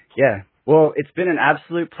 Yeah. Well, it's been an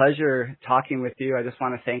absolute pleasure talking with you. I just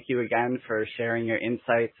want to thank you again for sharing your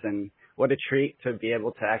insights, and what a treat to be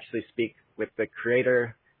able to actually speak with the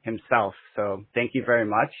creator himself. So thank you very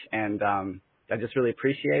much, and I just really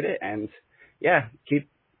appreciate it. And yeah, keep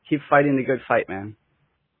fighting the good fight, man.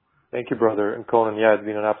 Thank you, brother. And Conan, yeah, it's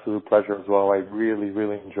been an absolute pleasure as well. I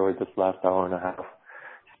really enjoyed this last hour and a half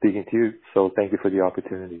speaking to you. So thank you for the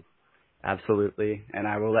opportunity. Absolutely. And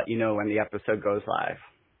I will let you know when the episode goes live.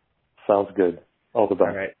 Sounds good. All the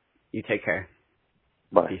best. All right. You take care.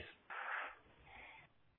 Bye. Peace.